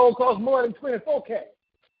 karat gold costs more than 24 karat.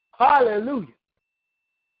 Hallelujah.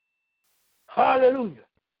 Hallelujah.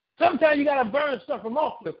 Sometimes you got to burn stuff from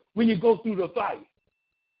off you when you go through the fire.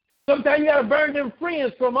 Sometimes you got to burn them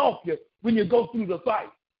friends from off you when you go through the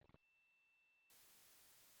fire.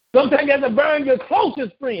 Sometimes you have to burn your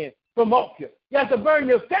closest friend from off you. You have to burn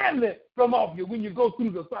your family from off you when you go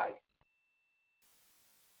through the fire.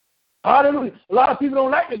 Hallelujah. A lot of people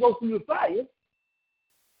don't like to go through the fire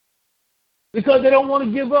because they don't want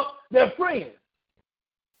to give up their friends.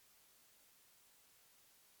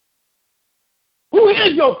 Who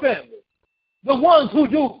is your family? The ones who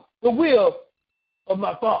do the will of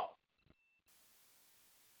my Father.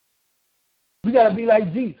 We got to be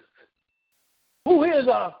like Jesus. Who is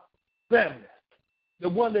our family? The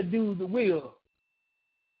one that do the will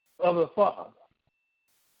of the Father.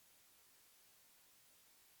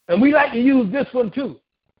 And we like to use this one too.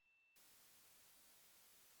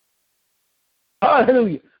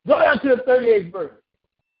 Hallelujah. Go down to the 38th verse.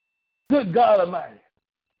 Good God Almighty.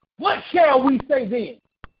 What shall we say then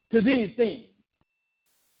to these things?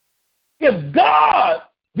 If God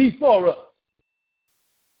be for us,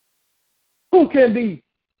 who can be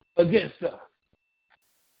against us?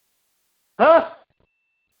 Huh?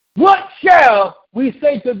 What shall we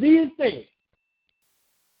say to these things?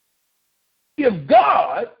 If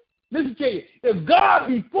God, listen to you, if God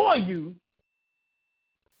be for you,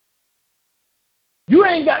 you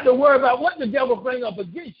ain't got to worry about what the devil bring up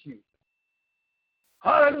against you.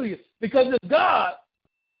 Hallelujah. Because it's God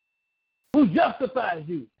who justifies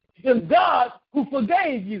you. It's God who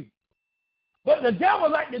forgave you. But the devil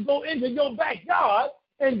like to go into your backyard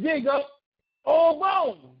and dig up old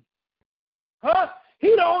bones. Huh?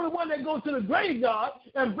 He the only one that goes to the graveyard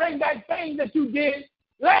and bring back things that you did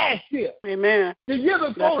last year. Amen. The year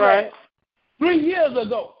before That's right. 3 years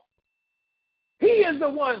ago. He is the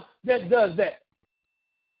one that does that.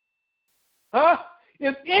 Huh?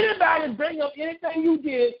 If anybody bring up anything you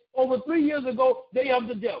did over 3 years ago, they are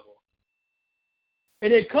the devil.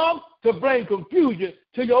 And it comes to bring confusion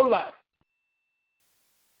to your life.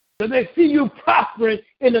 So they see you prospering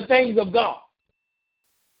in the things of God.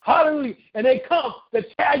 Hallelujah. And they come to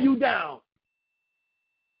tear you down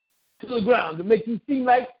to the ground to make you seem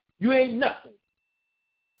like you ain't nothing.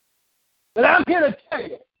 But I'm here to tell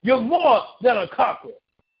you, you're more than a conqueror.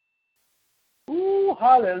 Ooh,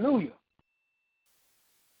 hallelujah.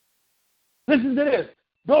 Listen to this.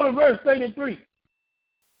 Go to verse 33.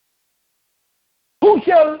 Who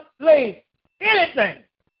shall lay anything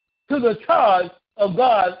to the charge of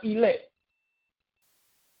God's elect?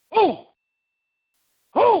 Who?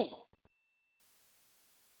 Who?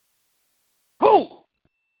 Who?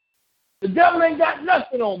 The devil ain't got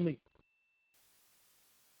nothing on me.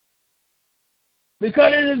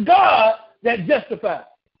 Because it is God that justifies.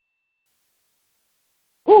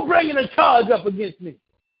 Who bringing a charge up against me?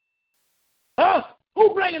 Huh?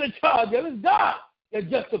 Who bringing a charge up? It's God that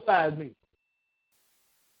justifies me.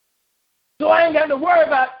 So I ain't got to worry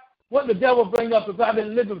about what the devil bring up if I've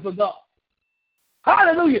been living for God.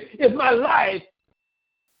 Hallelujah. If my life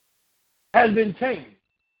has been changed.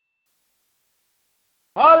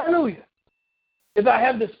 Hallelujah. If I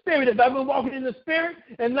have the Spirit, if I've been walking in the Spirit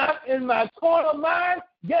and not in my carnal mind,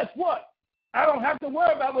 guess what? I don't have to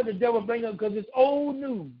worry about what the devil brings up because it's old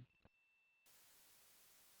news.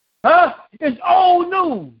 Huh? It's old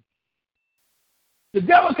news. The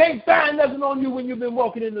devil can't find nothing on you when you've been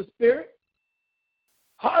walking in the Spirit.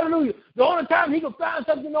 Hallelujah. The only time he can find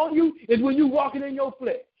something on you is when you're walking in your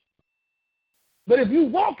flesh. But if you're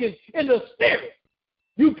walking in the Spirit,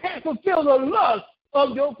 you can't fulfill the lust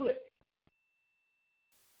of your flesh.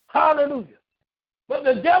 Hallelujah. But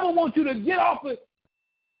the devil wants you to get off of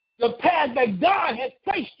the path that God has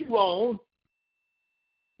placed you on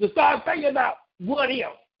to start thinking about what if.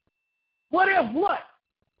 What if what?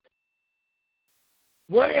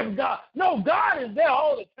 What if God? No, God is there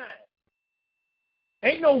all the time.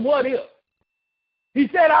 Ain't no what if. He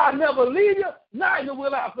said, I'll never leave you, neither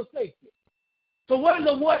will I forsake you. So what is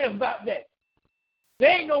the what if about that? There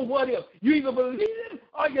ain't no what if. You either believe it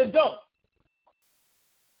or you don't.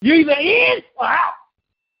 You either in or out.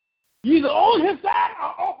 You either on his side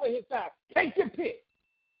or off of his side. Take your pick.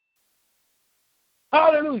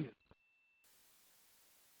 Hallelujah.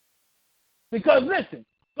 Because listen,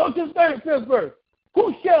 go to the 35th verse.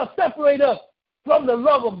 Who shall separate us from the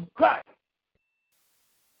love of Christ?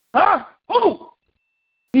 Huh? Who?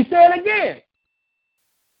 He said again.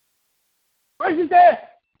 First he said,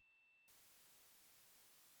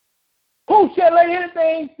 who shall lay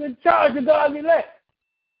anything to charge of God's elect?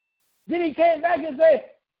 Then he came back and said,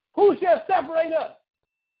 who shall separate us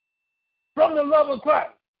from the love of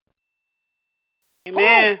Christ?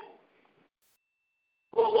 Amen.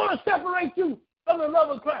 Who's going to separate you from the love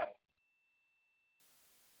of Christ?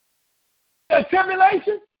 The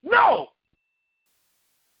tribulation? No.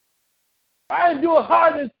 I endure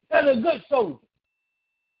hardness as a good soldier.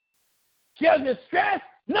 Shall distress?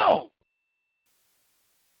 No.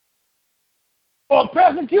 Or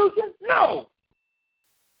persecution? No.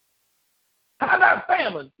 How about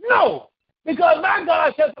famine? No. Because my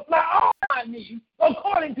God shall supply all my needs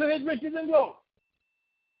according to his riches and glory.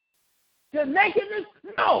 Shall nakedness?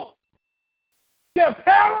 No. Shall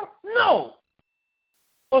peril? No.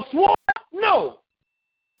 Or sword? No.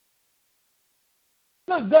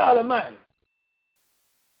 Good God Almighty.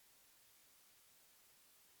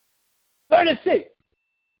 36.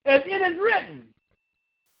 As it is written,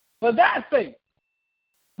 for thy sake,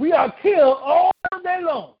 we are killed all day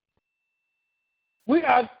long. We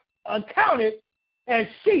are accounted as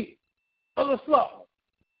sheep of the slaughter.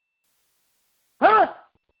 Huh?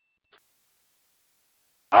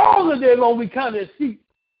 All the day long we counted as sheep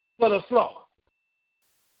for the slaughter.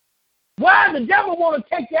 Why the devil want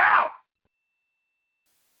to take you out?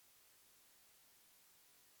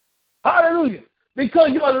 Hallelujah.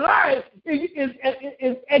 Because your life is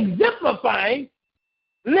exemplifying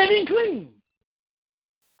living clean.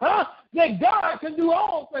 Huh? That God can do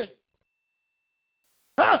all things.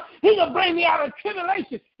 Huh? He can bring me out of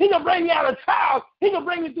tribulation. He can bring me out of trials. He can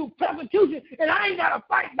bring me through persecution, and I ain't got to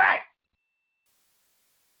fight back.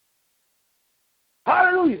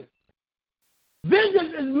 Hallelujah.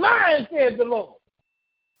 Vengeance is mine, says the Lord.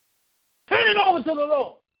 Turn it over to the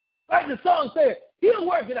Lord. Like the song said, he'll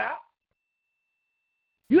work it out.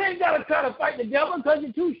 You ain't got to try to fight the devil because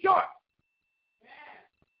you're too short.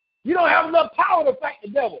 You don't have enough power to fight the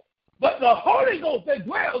devil. But the Holy Ghost that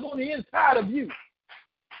dwells on the inside of you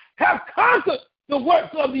have conquered the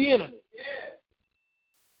works of the enemy. Yeah.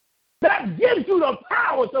 That gives you the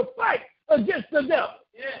power to fight against the devil.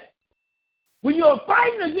 Yeah. When you're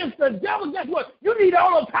fighting against the devil, guess what? You need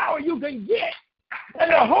all the power you can get.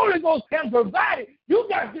 And the Holy Ghost can provide it. You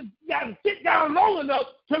got to sit down long enough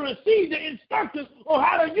to receive the instructions on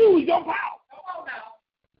how to use your power. Come on now.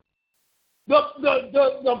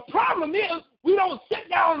 The problem is we don't sit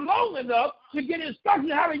down long enough to get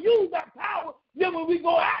instructions how to use that power. Then when we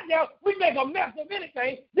go out there, we make a mess of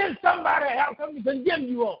anything. Then somebody has something to condemn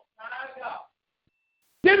you on.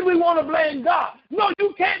 Then we want to blame God. No,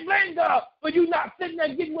 you can't blame God for you not sitting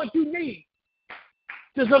there getting what you need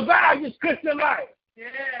to survive this Christian life. Yeah.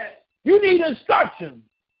 You need instruction.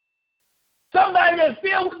 Somebody that's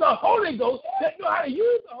filled with the Holy Ghost, that know how to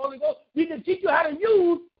use the Holy Ghost, need to teach you how to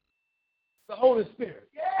use the Holy Spirit.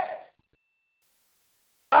 Yeah.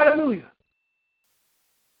 Hallelujah.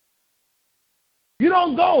 You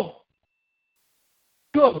don't go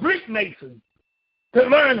to a brick mason to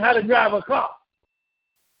learn how to drive a car.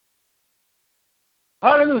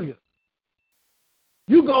 Hallelujah.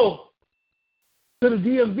 You go to the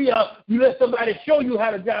DMV, you let somebody show you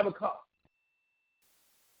how to drive a car.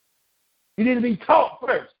 You need to be taught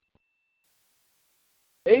first.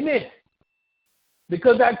 Amen.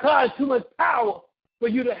 Because that car has too much power for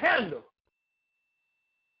you to handle.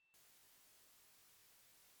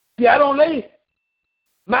 See, I don't lay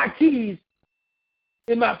my keys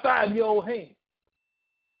in my 5-year-old hand.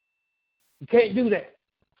 You can't do that.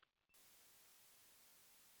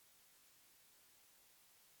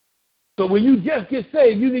 So when you just get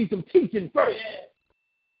saved, you need some teaching first.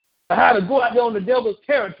 Yeah. How to go out there on the devil's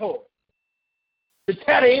territory. To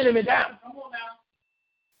tear the enemy down. Come on now.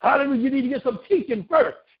 Hallelujah. You need to get some teaching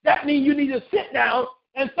first. That means you need to sit down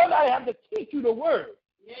and somebody has to teach you the word.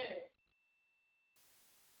 Yeah.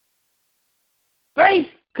 Faith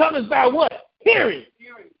comes by what? Hearing.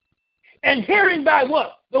 And hearing by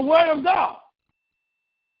what? The word of God.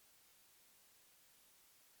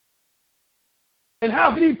 And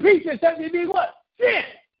how can he preach except he be what? Sent.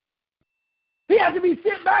 He has to be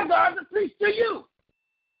sent by God to preach to you.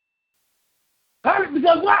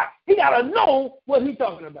 Because why? He got to know what he's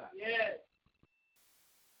talking about. Yeah.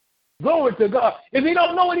 Glory to God. If he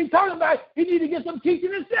don't know what he's talking about, he needs to get some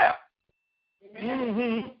teaching himself.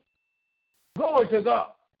 Mm-hmm. Glory to God.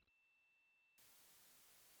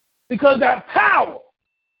 Because that power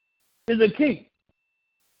is the key.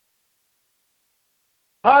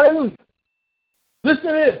 Hallelujah. Listen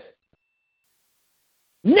to this.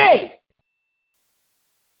 Nay,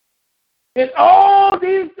 in all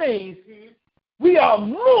these things, we are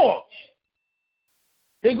more.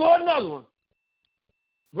 Here go another one.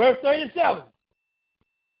 Verse 37.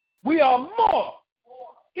 We are more,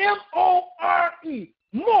 M-O-R-E,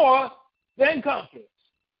 more than conquerors,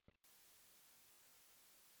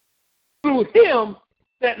 through him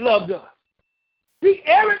that loved us. See,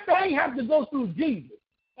 everything has to go through Jesus.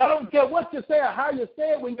 I don't care what you say or how you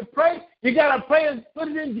say it. When you pray, you got to pray and put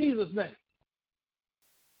it in Jesus' name.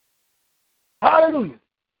 Hallelujah.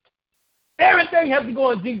 Everything has to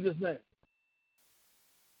go in Jesus' name.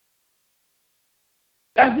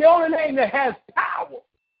 That's the only name that has power.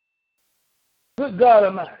 Good God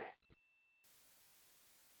Almighty.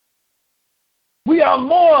 We are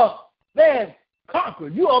more than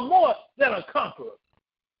conquerors. You are more than a conqueror.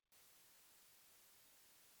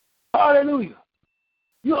 Hallelujah.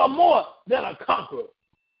 You are more than a conqueror.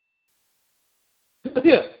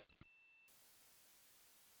 Here.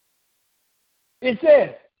 It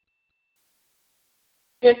says,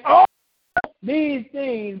 in all these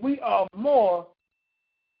things, we are more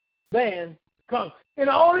than conquerors. In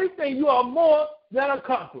the only thing, you are more than a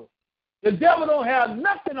conqueror. The devil don't have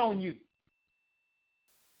nothing on you.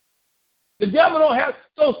 The devil don't have,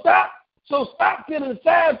 so stop feeling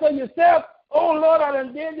sad for yourself. Oh, Lord, I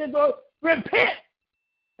done did this. Repent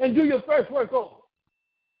and do your first work over.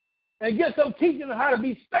 And get some teaching on how to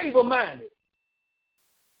be stable-minded.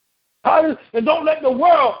 And don't let the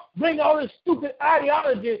world bring all this stupid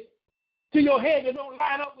ideology to your head that don't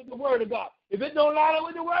line up with the Word of God. If it don't line up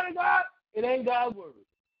with the Word of God, it ain't God's Word.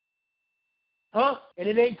 And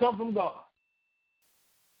it ain't come from God.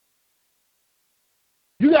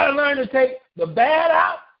 You got to learn to take the bad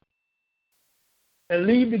out and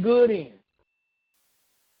leave the good in.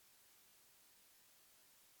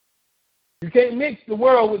 You can't mix the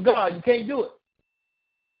world with God. You can't do it.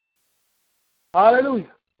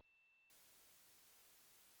 Hallelujah.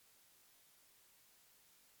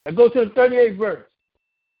 Let's go to the 38th verse.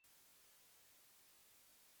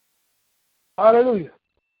 Hallelujah.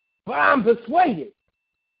 For I'm persuaded.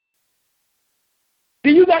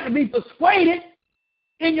 See, you got to be persuaded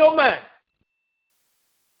in your mind.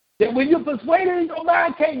 That when you're persuaded in your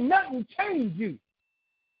mind, can't nothing change you.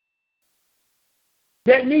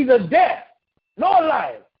 That neither death, nor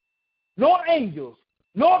life, nor angels,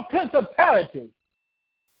 nor principalities,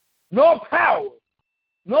 nor power,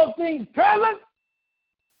 nor things present,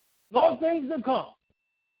 nor things to come.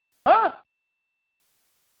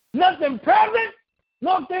 Nothing present,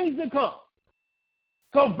 nor things to come.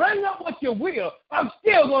 So bring up what you will. I'm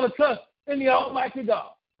still going to trust in the Almighty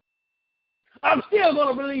God. I'm still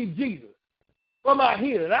going to believe Jesus for my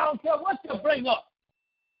healing. I don't care what you bring up.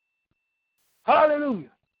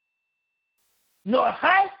 Hallelujah. Nor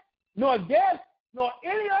height, nor depth, nor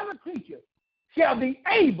any other creature shall be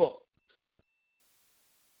able.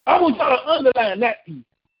 I want y'all to underline that piece.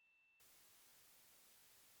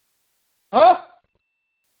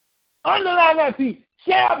 Underline that piece.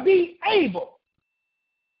 Shall be able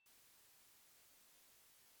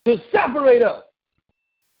to separate us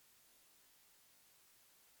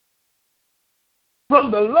from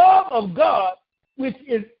the love of God, which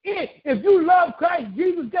is in. If you love Christ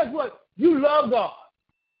Jesus, guess what? You love God.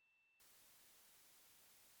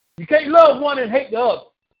 You can't love one and hate the other.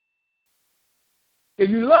 If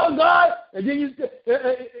you love God and then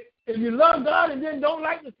if you love God and then don't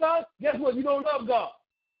like the Son, guess what? You don't love God.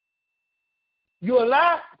 You're a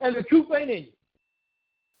lie and the truth ain't in you.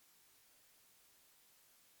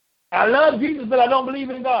 I love Jesus, but I don't believe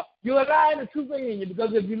in God. You're a lie and the truth ain't in you, because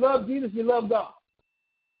if you love Jesus, you love God.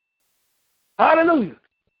 Hallelujah.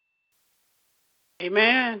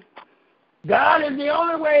 Amen. God is the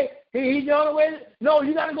only way. He's the only way. No,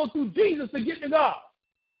 you got to go through Jesus to get to God.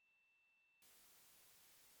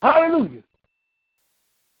 Hallelujah.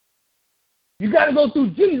 You got to go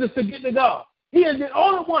through Jesus to get to God. He is the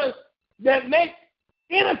only one that makes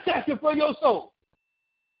intercession for your soul.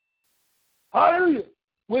 Hallelujah.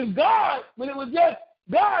 When it was just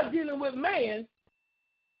God dealing with man,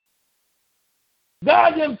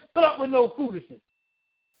 God didn't put up with no foolishness.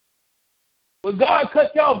 When God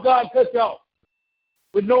cut you off, God cut you off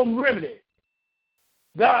with no remedy.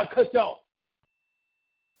 God cut you off.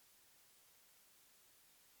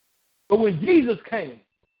 But when Jesus came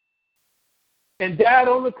and died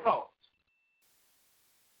on the cross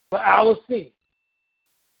for our sins,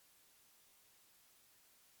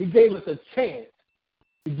 he gave us a chance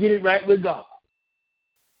to get it right with God.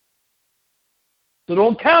 So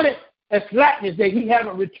don't count it as slackness that he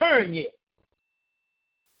hasn't returned yet.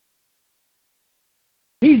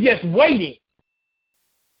 He's just waiting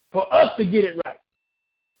for us to get it right.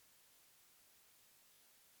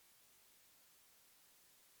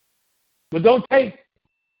 But don't take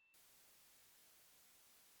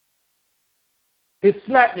his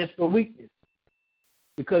slackness for weakness,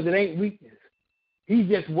 because it ain't weakness. He's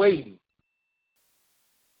just waiting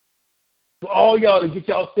for all y'all to get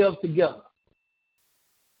yourselves together.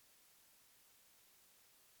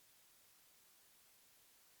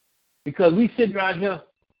 Because we sit around here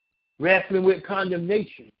wrestling with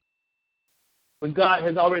condemnation when God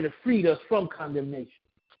has already freed us from condemnation.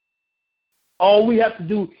 All we have to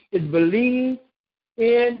do is believe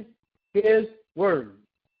in his word.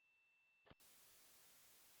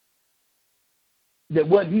 That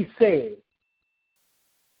what he said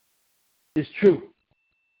is true.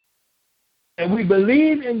 And we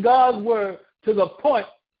believe in God's word to the point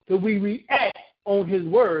that we react on his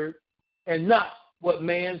word and not what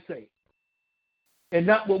man says. And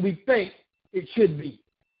not what we think it should be.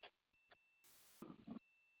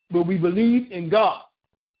 But we believe in God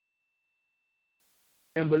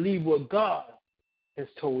and believe what God has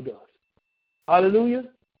told us. Hallelujah.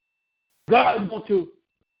 God wants to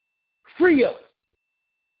free us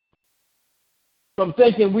from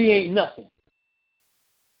thinking we ain't nothing.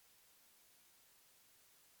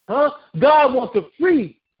 God wants to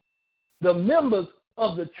free the members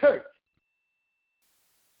of the church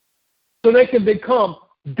so they can become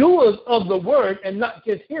doers of the word and not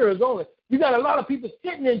just hearers only. You got a lot of people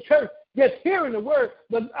sitting in church just hearing the word,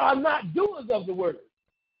 but are not doers of the word.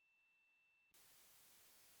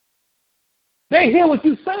 They hear what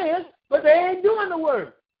you're saying, but they ain't doing the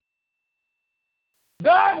word.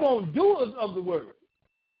 God wants doers of the word,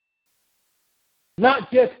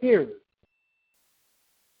 not just hearers.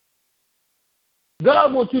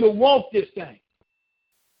 God wants you to walk this thing.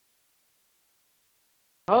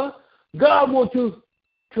 God wants you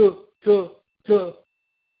to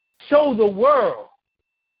show the world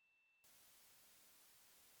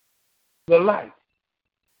the light.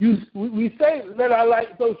 We say, let our light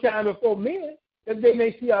so shine before men, that they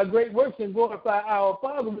may see our great works and glorify our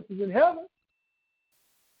Father which is in heaven.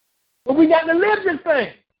 But we got to live this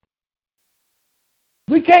thing.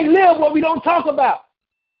 We can't live what we don't talk about.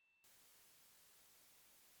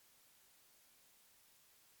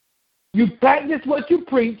 You practice what you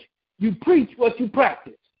preach what you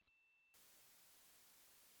practice.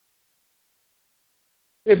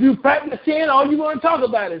 If you practice sin, all you're going to talk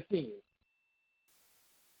about is sin.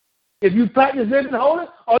 If you practice living holy,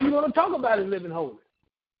 all you're going to talk about is living holy.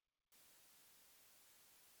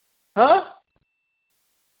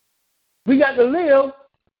 We got to live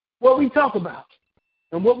what we talk about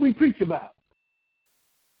and what we preach about.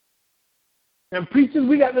 And preachers,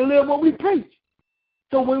 we got to live what we preach.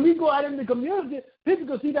 So when we go out in the community, people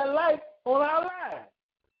can see that light on our lives.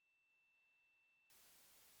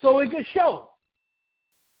 So it can show.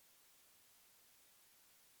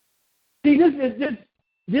 See,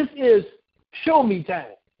 this is show me time.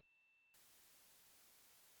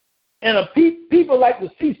 And people like to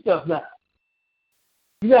see stuff now.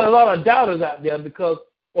 You got a lot of doubters out there because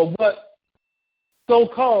of what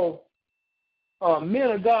so-called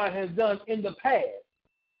men of God has done in the past.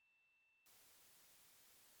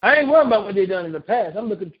 I ain't worried about what they've done in the past. I'm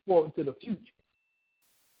looking forward to the future.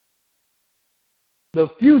 The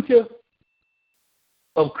future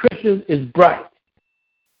of Christians is bright.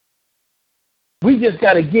 We just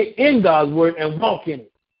got to get in God's word and walk in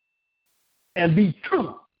it and be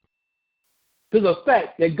true to the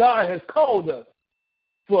fact that God has called us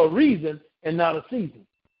for a reason and not a season.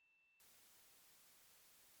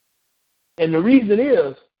 And the reason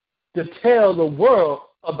is to tell the world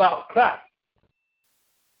about Christ.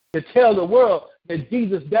 To tell the world that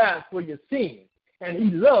Jesus died for your sins and he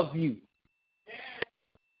loves you.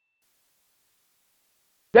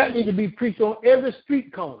 That needs to be preached on every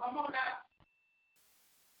street corner. Come on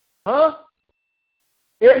now.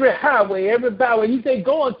 Every highway, every byway. You say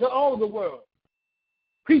go into all the world.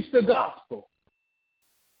 Preach the gospel.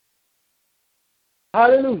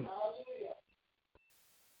 Hallelujah.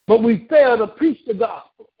 But we fail to preach the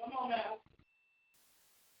gospel. Come on now.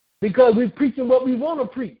 Because we're preaching what we want to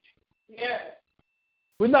preach. Yeah.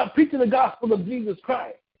 We're not preaching the gospel of Jesus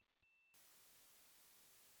Christ.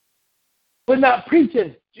 We're not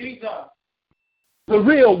preaching Jesus, the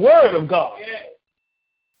real word of God. Yeah.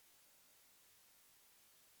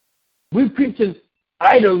 We're preaching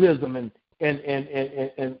idolism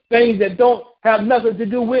and things that don't have nothing to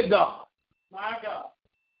do with God. My God.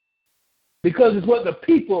 Because it's what the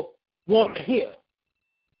people want to hear.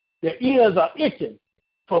 Their ears are itching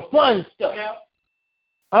for fun stuff.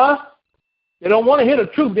 Yeah. They don't want to hear the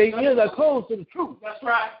truth. Their ears are closed to the truth. That's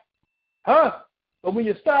right. But when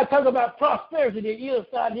you start talking about prosperity, their ears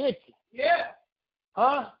start itching. Yeah.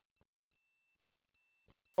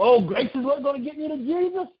 Oh, grace is what's going to get you to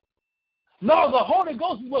Jesus? No, the Holy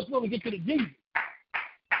Ghost is what's going to get you to Jesus.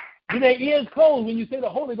 Do their ears closed when you say the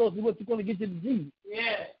Holy Ghost is what's going to get you to Jesus?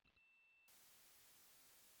 Yeah.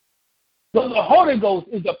 So the Holy Ghost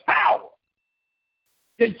is the power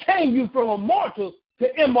that change you from immortal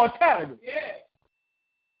to immortality. Yeah.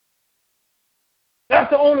 That's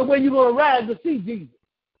the only way you're going to rise to see Jesus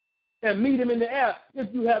and meet him in the air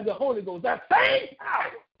if you have the Holy Ghost. That same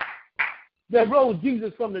power that rose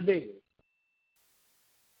Jesus from the dead.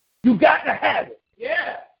 You got to have it.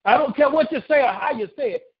 Yeah. I don't care what you say or how you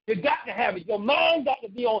say it. You got to have it. Your mind got to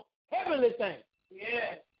be on heavenly things.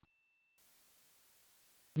 Yeah.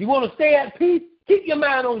 You want to stay at peace? Keep your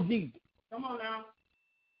mind on Jesus. Come on now.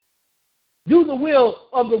 Do the will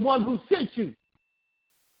of the one who sent you.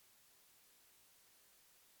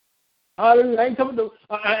 Hallelujah. I ain't talking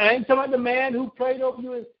about the man who prayed over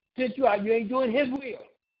you and sent you out. You ain't doing his will.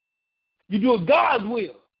 You're doing God's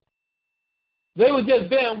will. They were just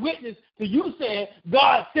bearing witness to you saying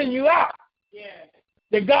God sent you out. Yeah.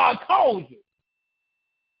 That God called you.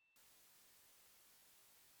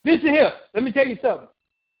 Listen here. Let me tell you something.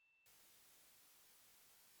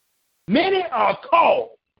 Many are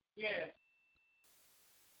called. Yeah.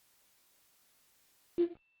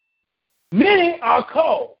 Many are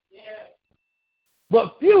called. Yeah.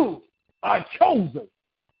 But few are chosen.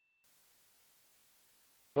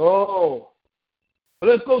 Oh.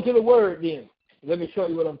 Well, let's go to the word then. Let me show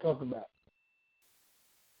you what I'm talking about.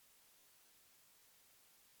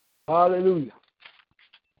 Hallelujah.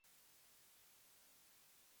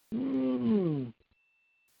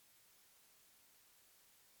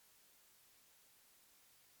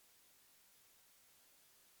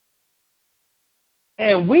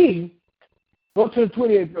 And we, go to the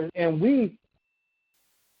 28th verse, and we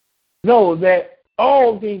know that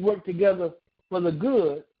all things work together for the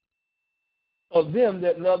good of them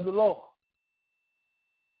that love the Lord,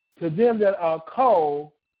 to them that are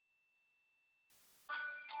called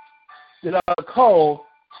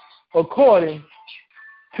according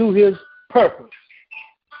to his purpose.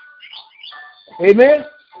 Amen?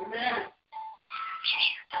 Amen.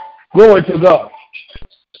 Glory to God.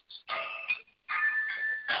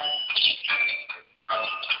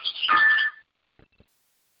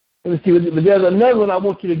 Let me see, but there's another one I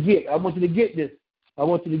want you to get. I want you to get this. I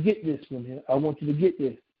want you to get this one here. I want you to get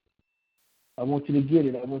this. I want you to get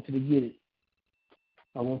it. I want you to get it.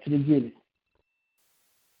 I want you to get it.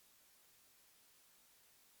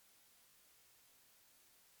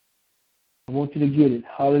 I want you to get it.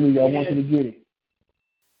 Hallelujah. I want you to get it.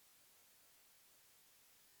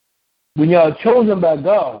 When you are chosen by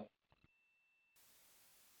God,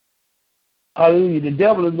 hallelujah, the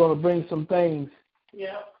devil is going to bring some things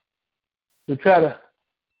to try to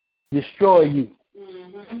destroy you.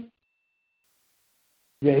 Mm-hmm.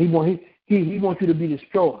 Yeah, he wants you to be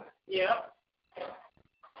destroyed. Yeah.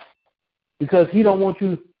 Because he don't want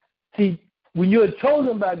you. See, when you're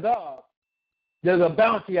chosen by God, there's a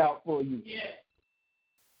bounty out for you. Yeah.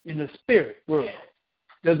 In the spirit world. Yeah.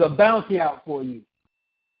 There's a bounty out for you.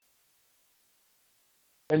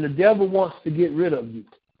 And the devil wants to get rid of you.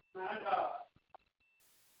 My God.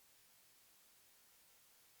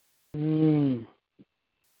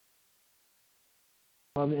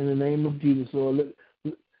 Father, in the name of Jesus, Lord,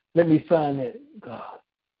 let me find that, God.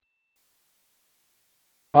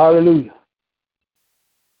 Hallelujah.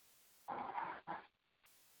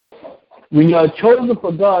 When you are chosen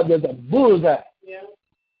for God, there's a bullseye. Yeah.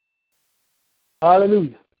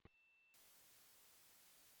 Hallelujah.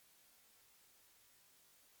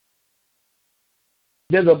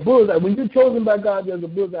 There's a bullseye. When you're chosen by God, there's a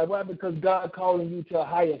bullseye. Why? Because God calling you to a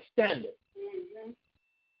higher standard. Mm-hmm.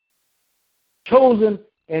 Chosen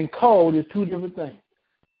and called is two different things.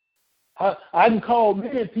 I can call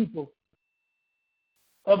many people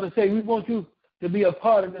up and say, we want you to be a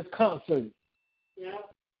part of this concert. Yeah.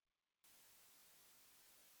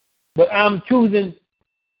 But I'm choosing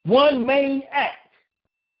one main act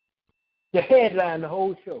to headline the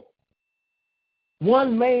whole show.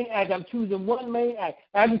 One main act. I'm choosing one main act.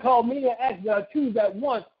 I can call many acts, but I choose that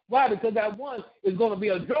one. Why? Because that one is going to be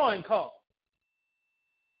a drawing card.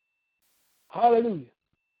 Hallelujah.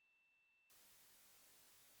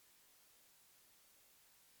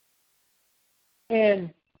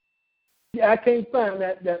 And I can't find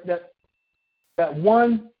that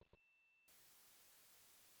one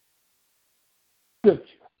scripture.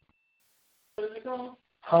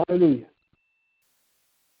 Hallelujah.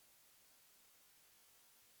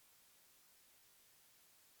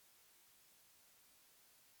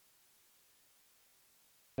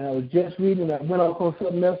 And I was just reading, I went off on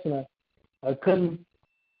something else, and I couldn't.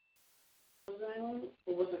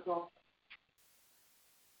 What's it called?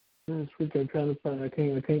 That's what I'm trying to find. I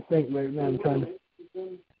can't think right now. I'm trying to.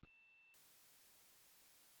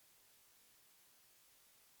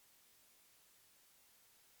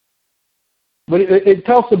 But it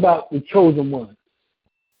talks about the chosen ones.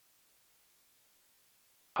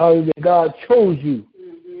 How that God chose you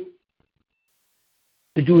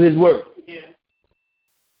to do His work. Yeah.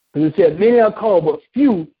 Because it said, many are called, but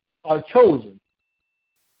few are chosen.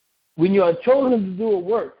 When you are chosen to do a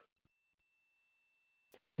work,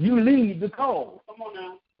 you lead the call. Come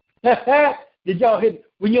on now. Did y'all hear me?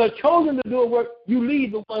 When you are chosen to do a work, you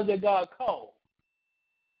lead the ones that God called.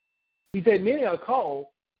 He said, many are called,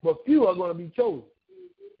 but few are going to be chosen.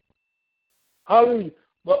 Hallelujah.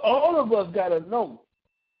 But all of us got to know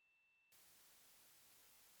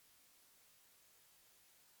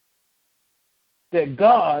that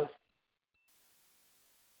God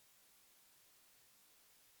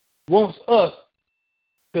wants us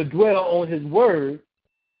to dwell on His word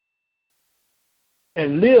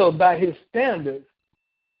and live by His standards.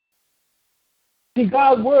 See,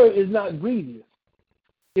 God's word is not grievous.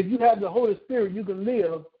 If you have the Holy Spirit, you can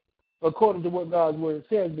live according to what God's word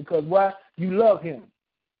says, because why? You love Him.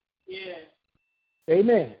 Yeah.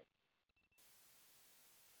 Amen.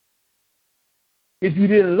 If you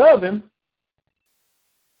didn't love Him,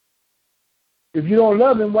 if you don't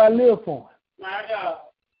love Him, why live for Him? My God.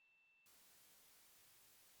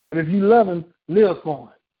 But if you love Him, live for Him.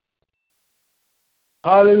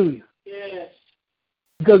 Hallelujah. Yes.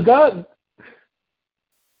 Because God,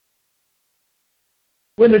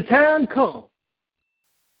 when the time comes,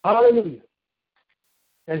 hallelujah,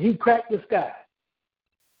 and He cracked the sky,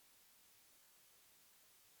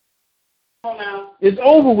 Come on now. it's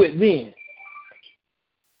over with then.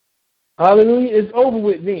 Hallelujah. It's over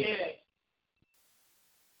with then. Yeah.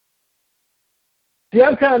 See,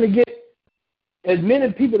 I'm trying to get as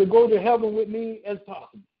many people to go to heaven with me as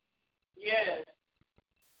possible. Yes.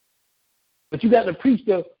 But you got to preach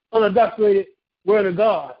the unadulterated word of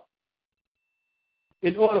God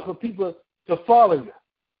in order for people to follow you.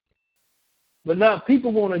 But now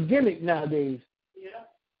people want a gimmick nowadays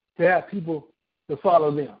to have people to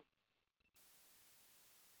follow them.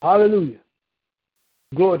 Hallelujah.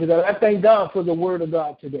 Glory to God. I thank God for the word of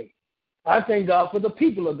God today. I thank God for the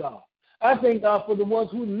people of God. I thank God for the ones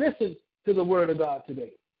who listen to the word of God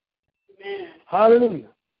today. Amen. Hallelujah.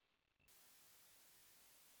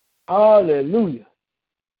 Hallelujah.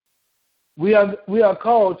 We are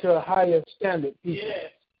called to a higher standard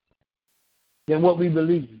than what we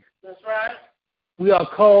believe. That's right. We are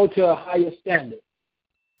called to a higher standard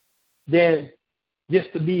than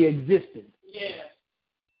just to be existing. Yes.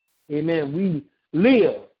 Amen. We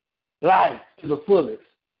live life to the fullest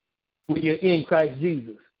when you're in Christ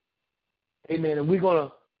Jesus. Amen. And we're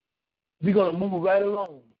gonna move right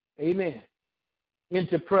along. Amen.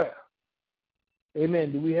 Into prayer.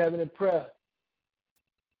 Amen. Do we have any prayer?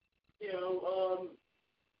 You know,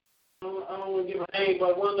 I don't want to give her name,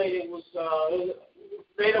 but one lady was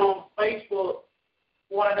read on Facebook.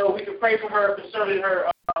 Want to know if we can pray for her concerning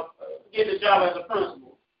her getting a job as a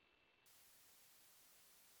principal.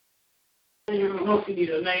 You don't know if you need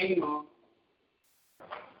a name or.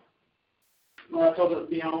 Well, I told her to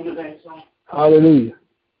be on today, so. Hallelujah.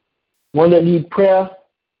 One that needs prayer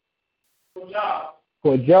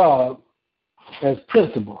for a job as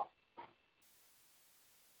principal.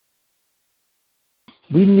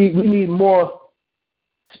 We need more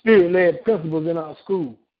spirit-led principals in our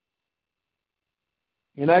school.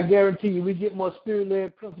 And I guarantee you, we get more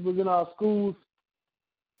spirit-led principals in our schools,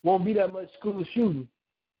 won't be that much school shooting.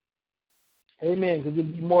 Amen, because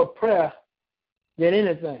it'll be more prayer than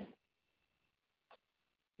anything.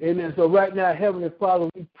 Amen. So right now, Heavenly Father,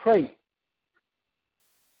 we pray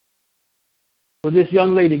for this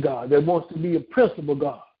young lady, God, that wants to be a principal,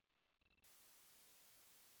 God.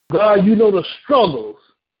 God, you know the struggles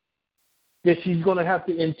that she's going to have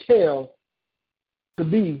to entail to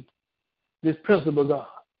be this principal, God.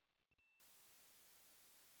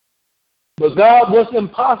 But God, what's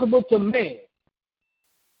impossible to man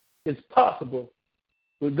is possible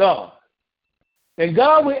with God. And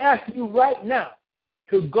God, we ask you right now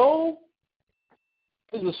to go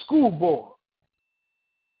to the school board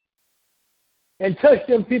and touch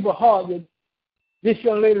them people hard that this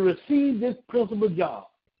young lady received this principal job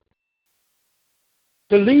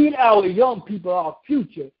to lead our young people, our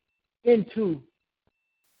future, into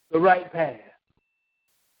the right path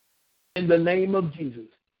in the name of Jesus.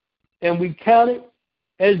 And we count it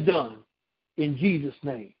as done in Jesus'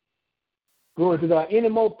 name. Glory to God. Any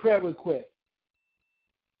more prayer requests?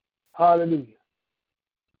 Hallelujah.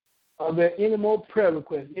 Are there any more prayer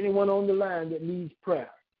requests? Anyone on the line that needs prayer?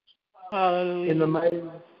 Hallelujah. In the mighty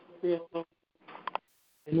name,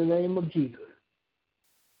 in the name of Jesus.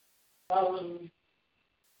 Hallelujah.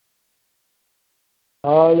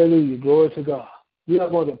 Hallelujah. Glory to God. We are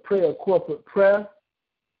going to pray a corporate prayer.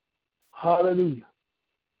 Hallelujah.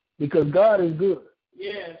 Because God is good.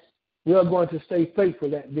 Yes. We are going to stay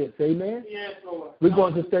faithful at this. Amen? Yes, Lord. We're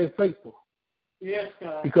going to stay faithful. Yes,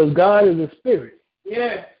 God. Because God is a spirit.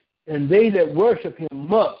 Yes. And they that worship him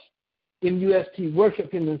must, M-U-S-T,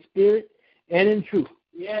 worship him in spirit and in truth.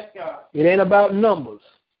 Yes, God. It ain't about numbers.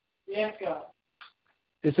 Yes, God.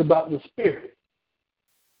 It's about the spirit.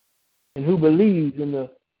 And who believes in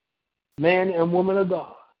the man and woman of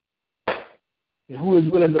God. And who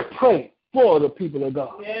is willing to pray for the people of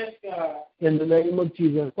God. Yes, God. In the name of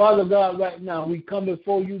Jesus. Father God, right now, we come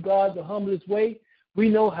before you, God, the humblest way we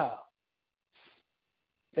know how.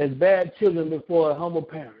 As bad children before a humble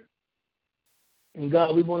parent. And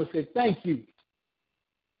God, we want to say thank you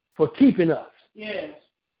for keeping us. Yes.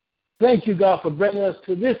 Thank you, God, for bringing us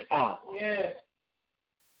to this hour. Yes.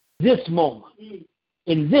 This moment.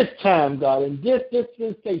 In this time, God, in this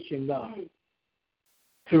dispensation, God.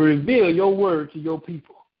 To reveal your word to your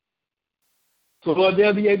people. So, Lord,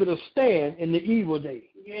 they'll be able to stand in the evil day.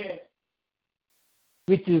 Yes.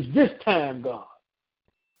 Which is this time, God.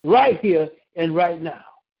 Right here and right now.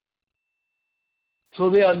 So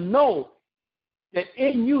they'll know that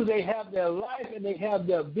in you they have their life and they have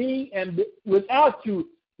their being, and without you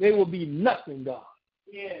they will be nothing, God.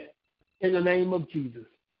 Yes. In the name of Jesus.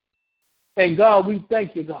 And God, we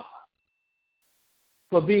thank you, God,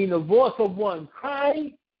 for being the voice of one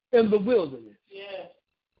crying in the wilderness. Yes.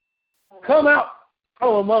 Come out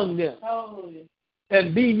from among them. Hallelujah.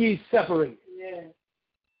 And be ye separated. Yes.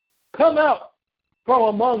 Come out from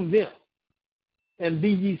among them and be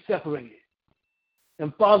ye separated.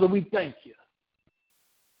 And Father, we thank you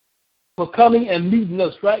for coming and meeting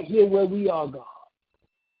us right here where we are, God.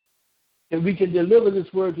 And we can deliver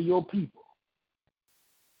this word to your people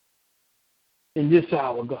in this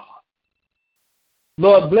hour, God.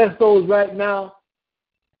 Lord, bless those right now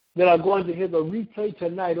that are going to hear the replay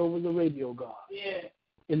tonight over the radio, God. Yes.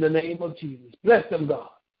 In the name of Jesus. Bless them, God.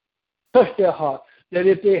 Touch their heart. That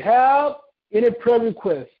if they have any prayer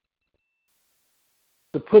requests,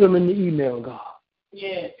 to put them in the email, God.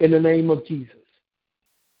 Yes. In the name of Jesus.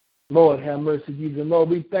 Lord, have mercy, Jesus. Lord,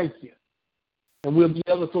 we thank you. And we'll be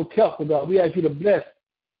ever so careful, God. We ask you to bless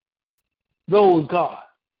those, God,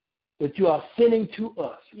 that you are sending to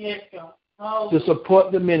us. Yes, God. Hallelujah. To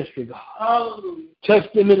support the ministry, God. Hallelujah.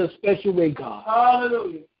 Touch them in a special way, God.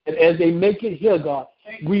 Hallelujah. And as they make it here, God,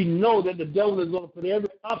 we know that the devil is going to put every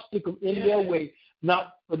obstacle in their way,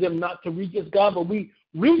 not for them not to reach us, God, but we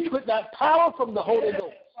reach with that power from the Holy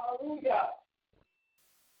Ghost. Hallelujah.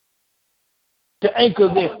 To anchor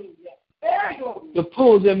them. To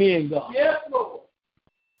pull them in, God. Yes, Lord.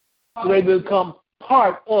 So they become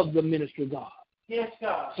part of the ministry, God. Yes,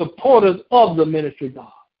 God. Supporters of the ministry,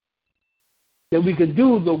 God. That we can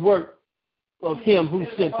do the work of him who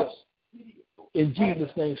sent us. In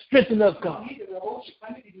Jesus' name. Strengthen us, God.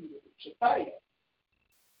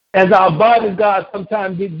 As our bodies, God,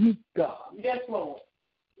 sometimes get weak, God. Yes, Lord.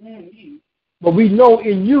 But we know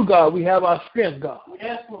in you, God, we have our strength, God.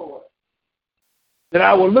 Yes, Lord. That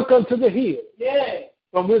I will look unto the hill. Yes.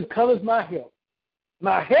 From whence cometh my help.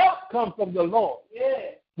 My help comes from the Lord.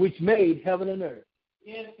 Yes. Which made heaven and earth.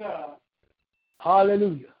 Yes, God.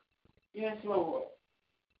 Hallelujah. Yes, Lord.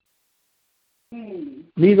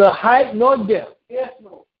 Neither height nor depth. Yes,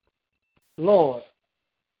 Lord. Lord,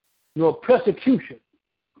 nor persecution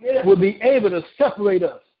Yes. will be able to separate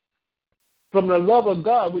us from the love of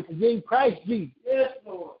God which is in Christ Jesus. Yes,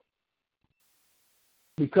 Lord.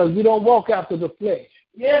 Because we don't walk after the flesh.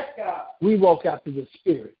 Yes, God. We walk after the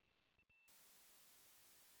Spirit.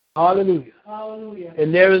 Hallelujah. Hallelujah.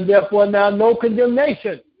 And there is therefore now no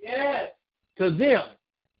condemnation Yes. to them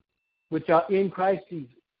which are in Christ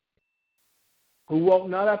Jesus, who walk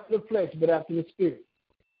not after the flesh, but after the Spirit.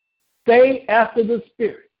 Stay after the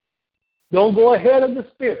Spirit. Don't go ahead of the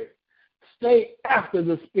Spirit. Stay after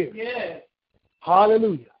the Spirit. Yes.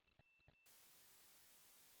 Hallelujah.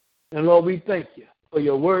 And Lord, we thank you for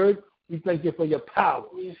your word. We thank you for your power.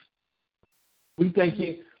 Yes. We thank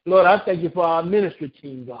you. Lord, I thank you for our ministry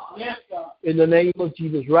team, God. Yes, God. In the name of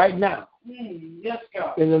Jesus, right now. Yes,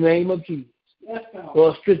 God. In the name of Jesus. Yes, God.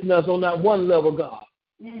 Lord, strengthen us on that one level, God.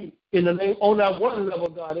 Mm. In the name, on that one level,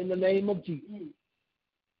 God, in the name of Jesus.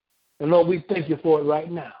 And Lord, we thank you for it right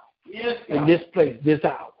now. Yes, God. In this place, this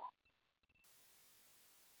hour.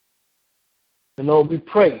 And Lord, we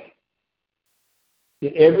pray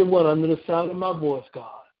that everyone under the sound of my voice, God,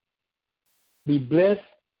 be blessed,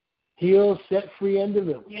 healed, set free, and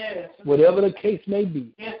delivered. Yes. Whatever the case may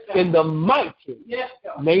be. Yes, God. In the mighty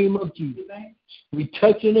name of Jesus. We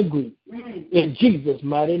touch and agree. In Jesus'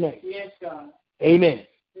 mighty name. Yes, God. Amen.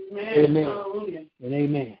 Amen. Hallelujah. And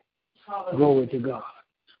amen. Hallelujah. Glory to God.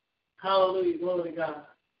 Hallelujah. Glory to God.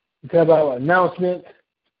 We have our announcement.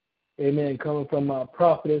 Amen. Coming from our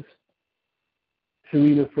prophetess,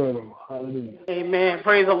 Sharita Fertile. Hallelujah. Amen.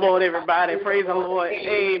 Praise the Lord, everybody. Praise the Lord.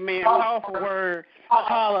 Amen. Powerful word.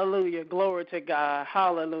 Hallelujah. Glory to God.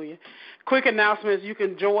 Hallelujah. Quick announcements. You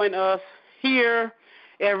can join us here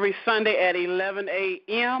every Sunday at 11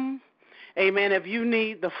 a.m. Amen. If you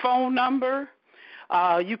need the phone number,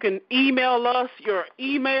 you can email us your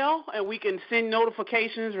email, and we can send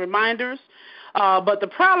notifications, reminders. But the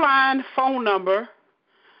prayer line phone number,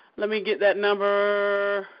 let me get that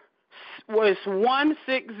number, was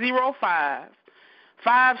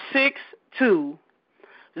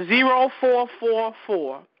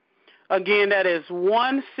 1605-562-0444. Again, that is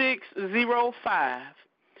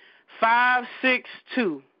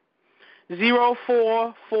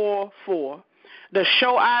 1605-562-0444. The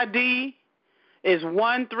show ID is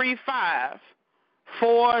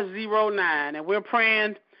 135409, and we're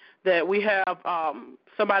praying that we have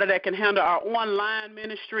somebody that can handle our online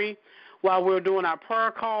ministry while we're doing our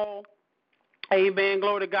prayer call. Amen.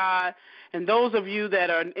 Glory to God. And those of you that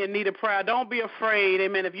are in need of prayer, don't be afraid.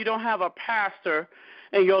 Amen. If you don't have a pastor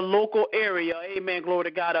in your local area, amen, glory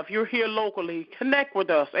to God. If you're here locally, connect with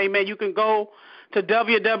us. Amen. You can go to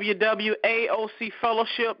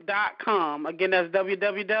www.aocfellowship.com. Again, that's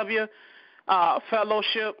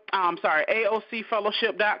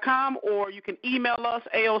AOCfellowship.com, or you can email us,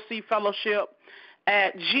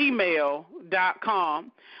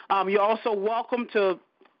 aocfellowship@gmail.com. You're also welcome to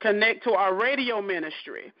connect to our radio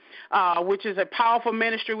ministry, which is a powerful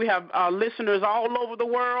ministry. We have listeners all over the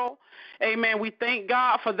world. Amen. We thank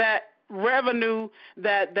God for that revenue,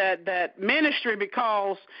 that ministry,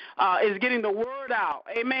 because it's getting the word out.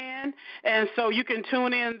 Amen. And so you can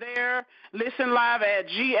tune in there, listen live at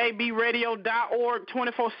gabradio.org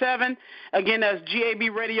 24/7. Again, that's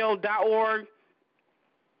gabradio.org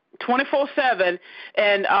 24/7.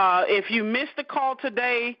 And if you missed the call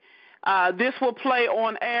today, this will play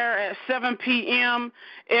on air at 7 p.m.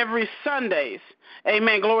 every Sundays.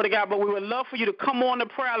 Amen. Glory to God. But we would love for you to come on the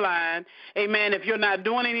prayer line. Amen. If you're not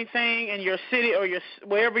doing anything in your city or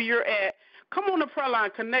wherever you're at, come on the prayer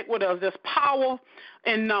line. Connect with us. There's power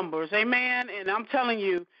in numbers. Amen. And I'm telling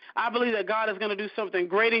you, I believe that God is going to do something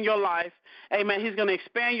great in your life. Amen. He's going to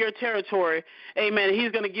expand your territory. Amen.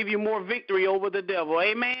 He's going to give you more victory over the devil.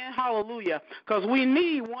 Amen. Hallelujah. Because we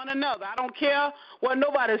need one another. I don't care what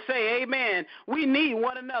nobody say. Amen. We need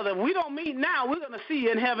one another. If we don't meet now, we're going to see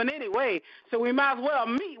you in heaven anyway. So we might as well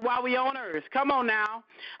meet while we're on earth. Come on now.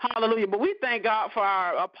 Hallelujah. But we thank God for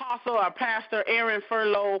our apostle, our pastor, Aaron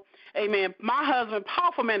Furlow. Amen. My husband,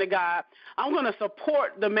 powerful man of God. I'm going to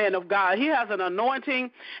support the man of God. He has an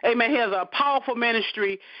anointing. Amen. He has a powerful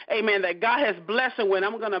ministry. Amen. That God has blessed him with.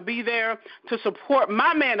 I'm going to be there to support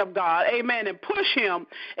my man of God. Amen. And push him.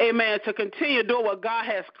 Amen. To continue doing what God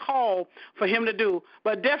has called for him to do.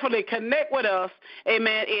 But definitely connect with us.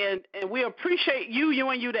 Amen. And we appreciate you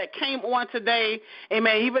that came on today.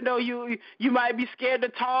 Amen. Even though you might be scared to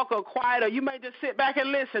talk or quiet, or you may just sit back and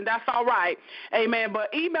listen. That's all right. Amen.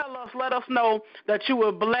 But email us. Let us know that you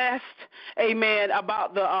were blessed. Amen.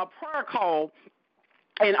 About the prayer call.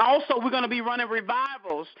 And also, we're going to be running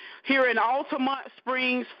revivals here in Altamont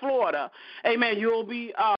Springs, Florida. Amen. You'll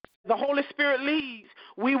be, the Holy Spirit leads.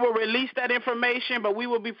 We will release that information, but we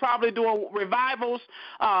will be probably doing revivals.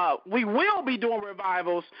 We will be doing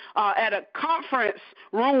revivals at a conference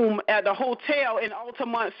room at the hotel in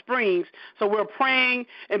Altamont Springs. So we're praying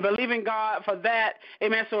and believing God for that.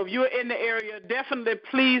 Amen. So if you're in the area, definitely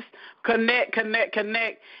please connect.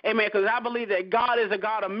 Amen. Because I believe that God is a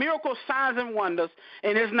God of miracles, signs, and wonders.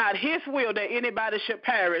 And it's not his will that anybody should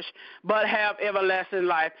perish, but have everlasting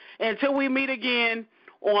life. Until we meet again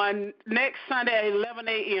on next Sunday at 11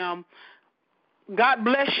 a.m., God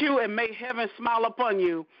bless you and may heaven smile upon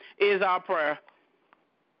you is our prayer.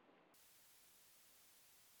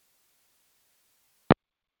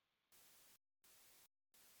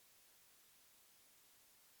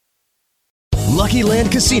 Lucky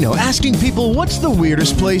Land Casino, asking people, what's the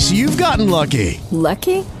weirdest place you've gotten lucky?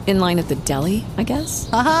 Lucky? In line at the deli, I guess?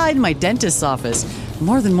 Aha, in my dentist's office.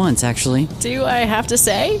 More than once, actually. Do I have to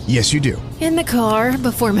say? Yes, you do. In the car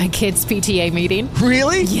before my kids' PTA meeting.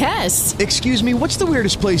 Really? Yes. Excuse me, what's the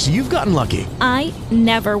weirdest place you've gotten lucky? I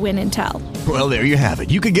never win and tell. Well, there you have it.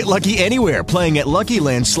 You can get lucky anywhere, playing at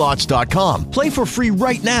LuckyLandSlots.com. Play for free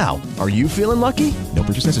right now. Are you feeling lucky? No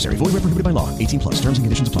purchase necessary. Void where prohibited by law. 18+. Terms and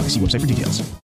conditions apply. See website for details.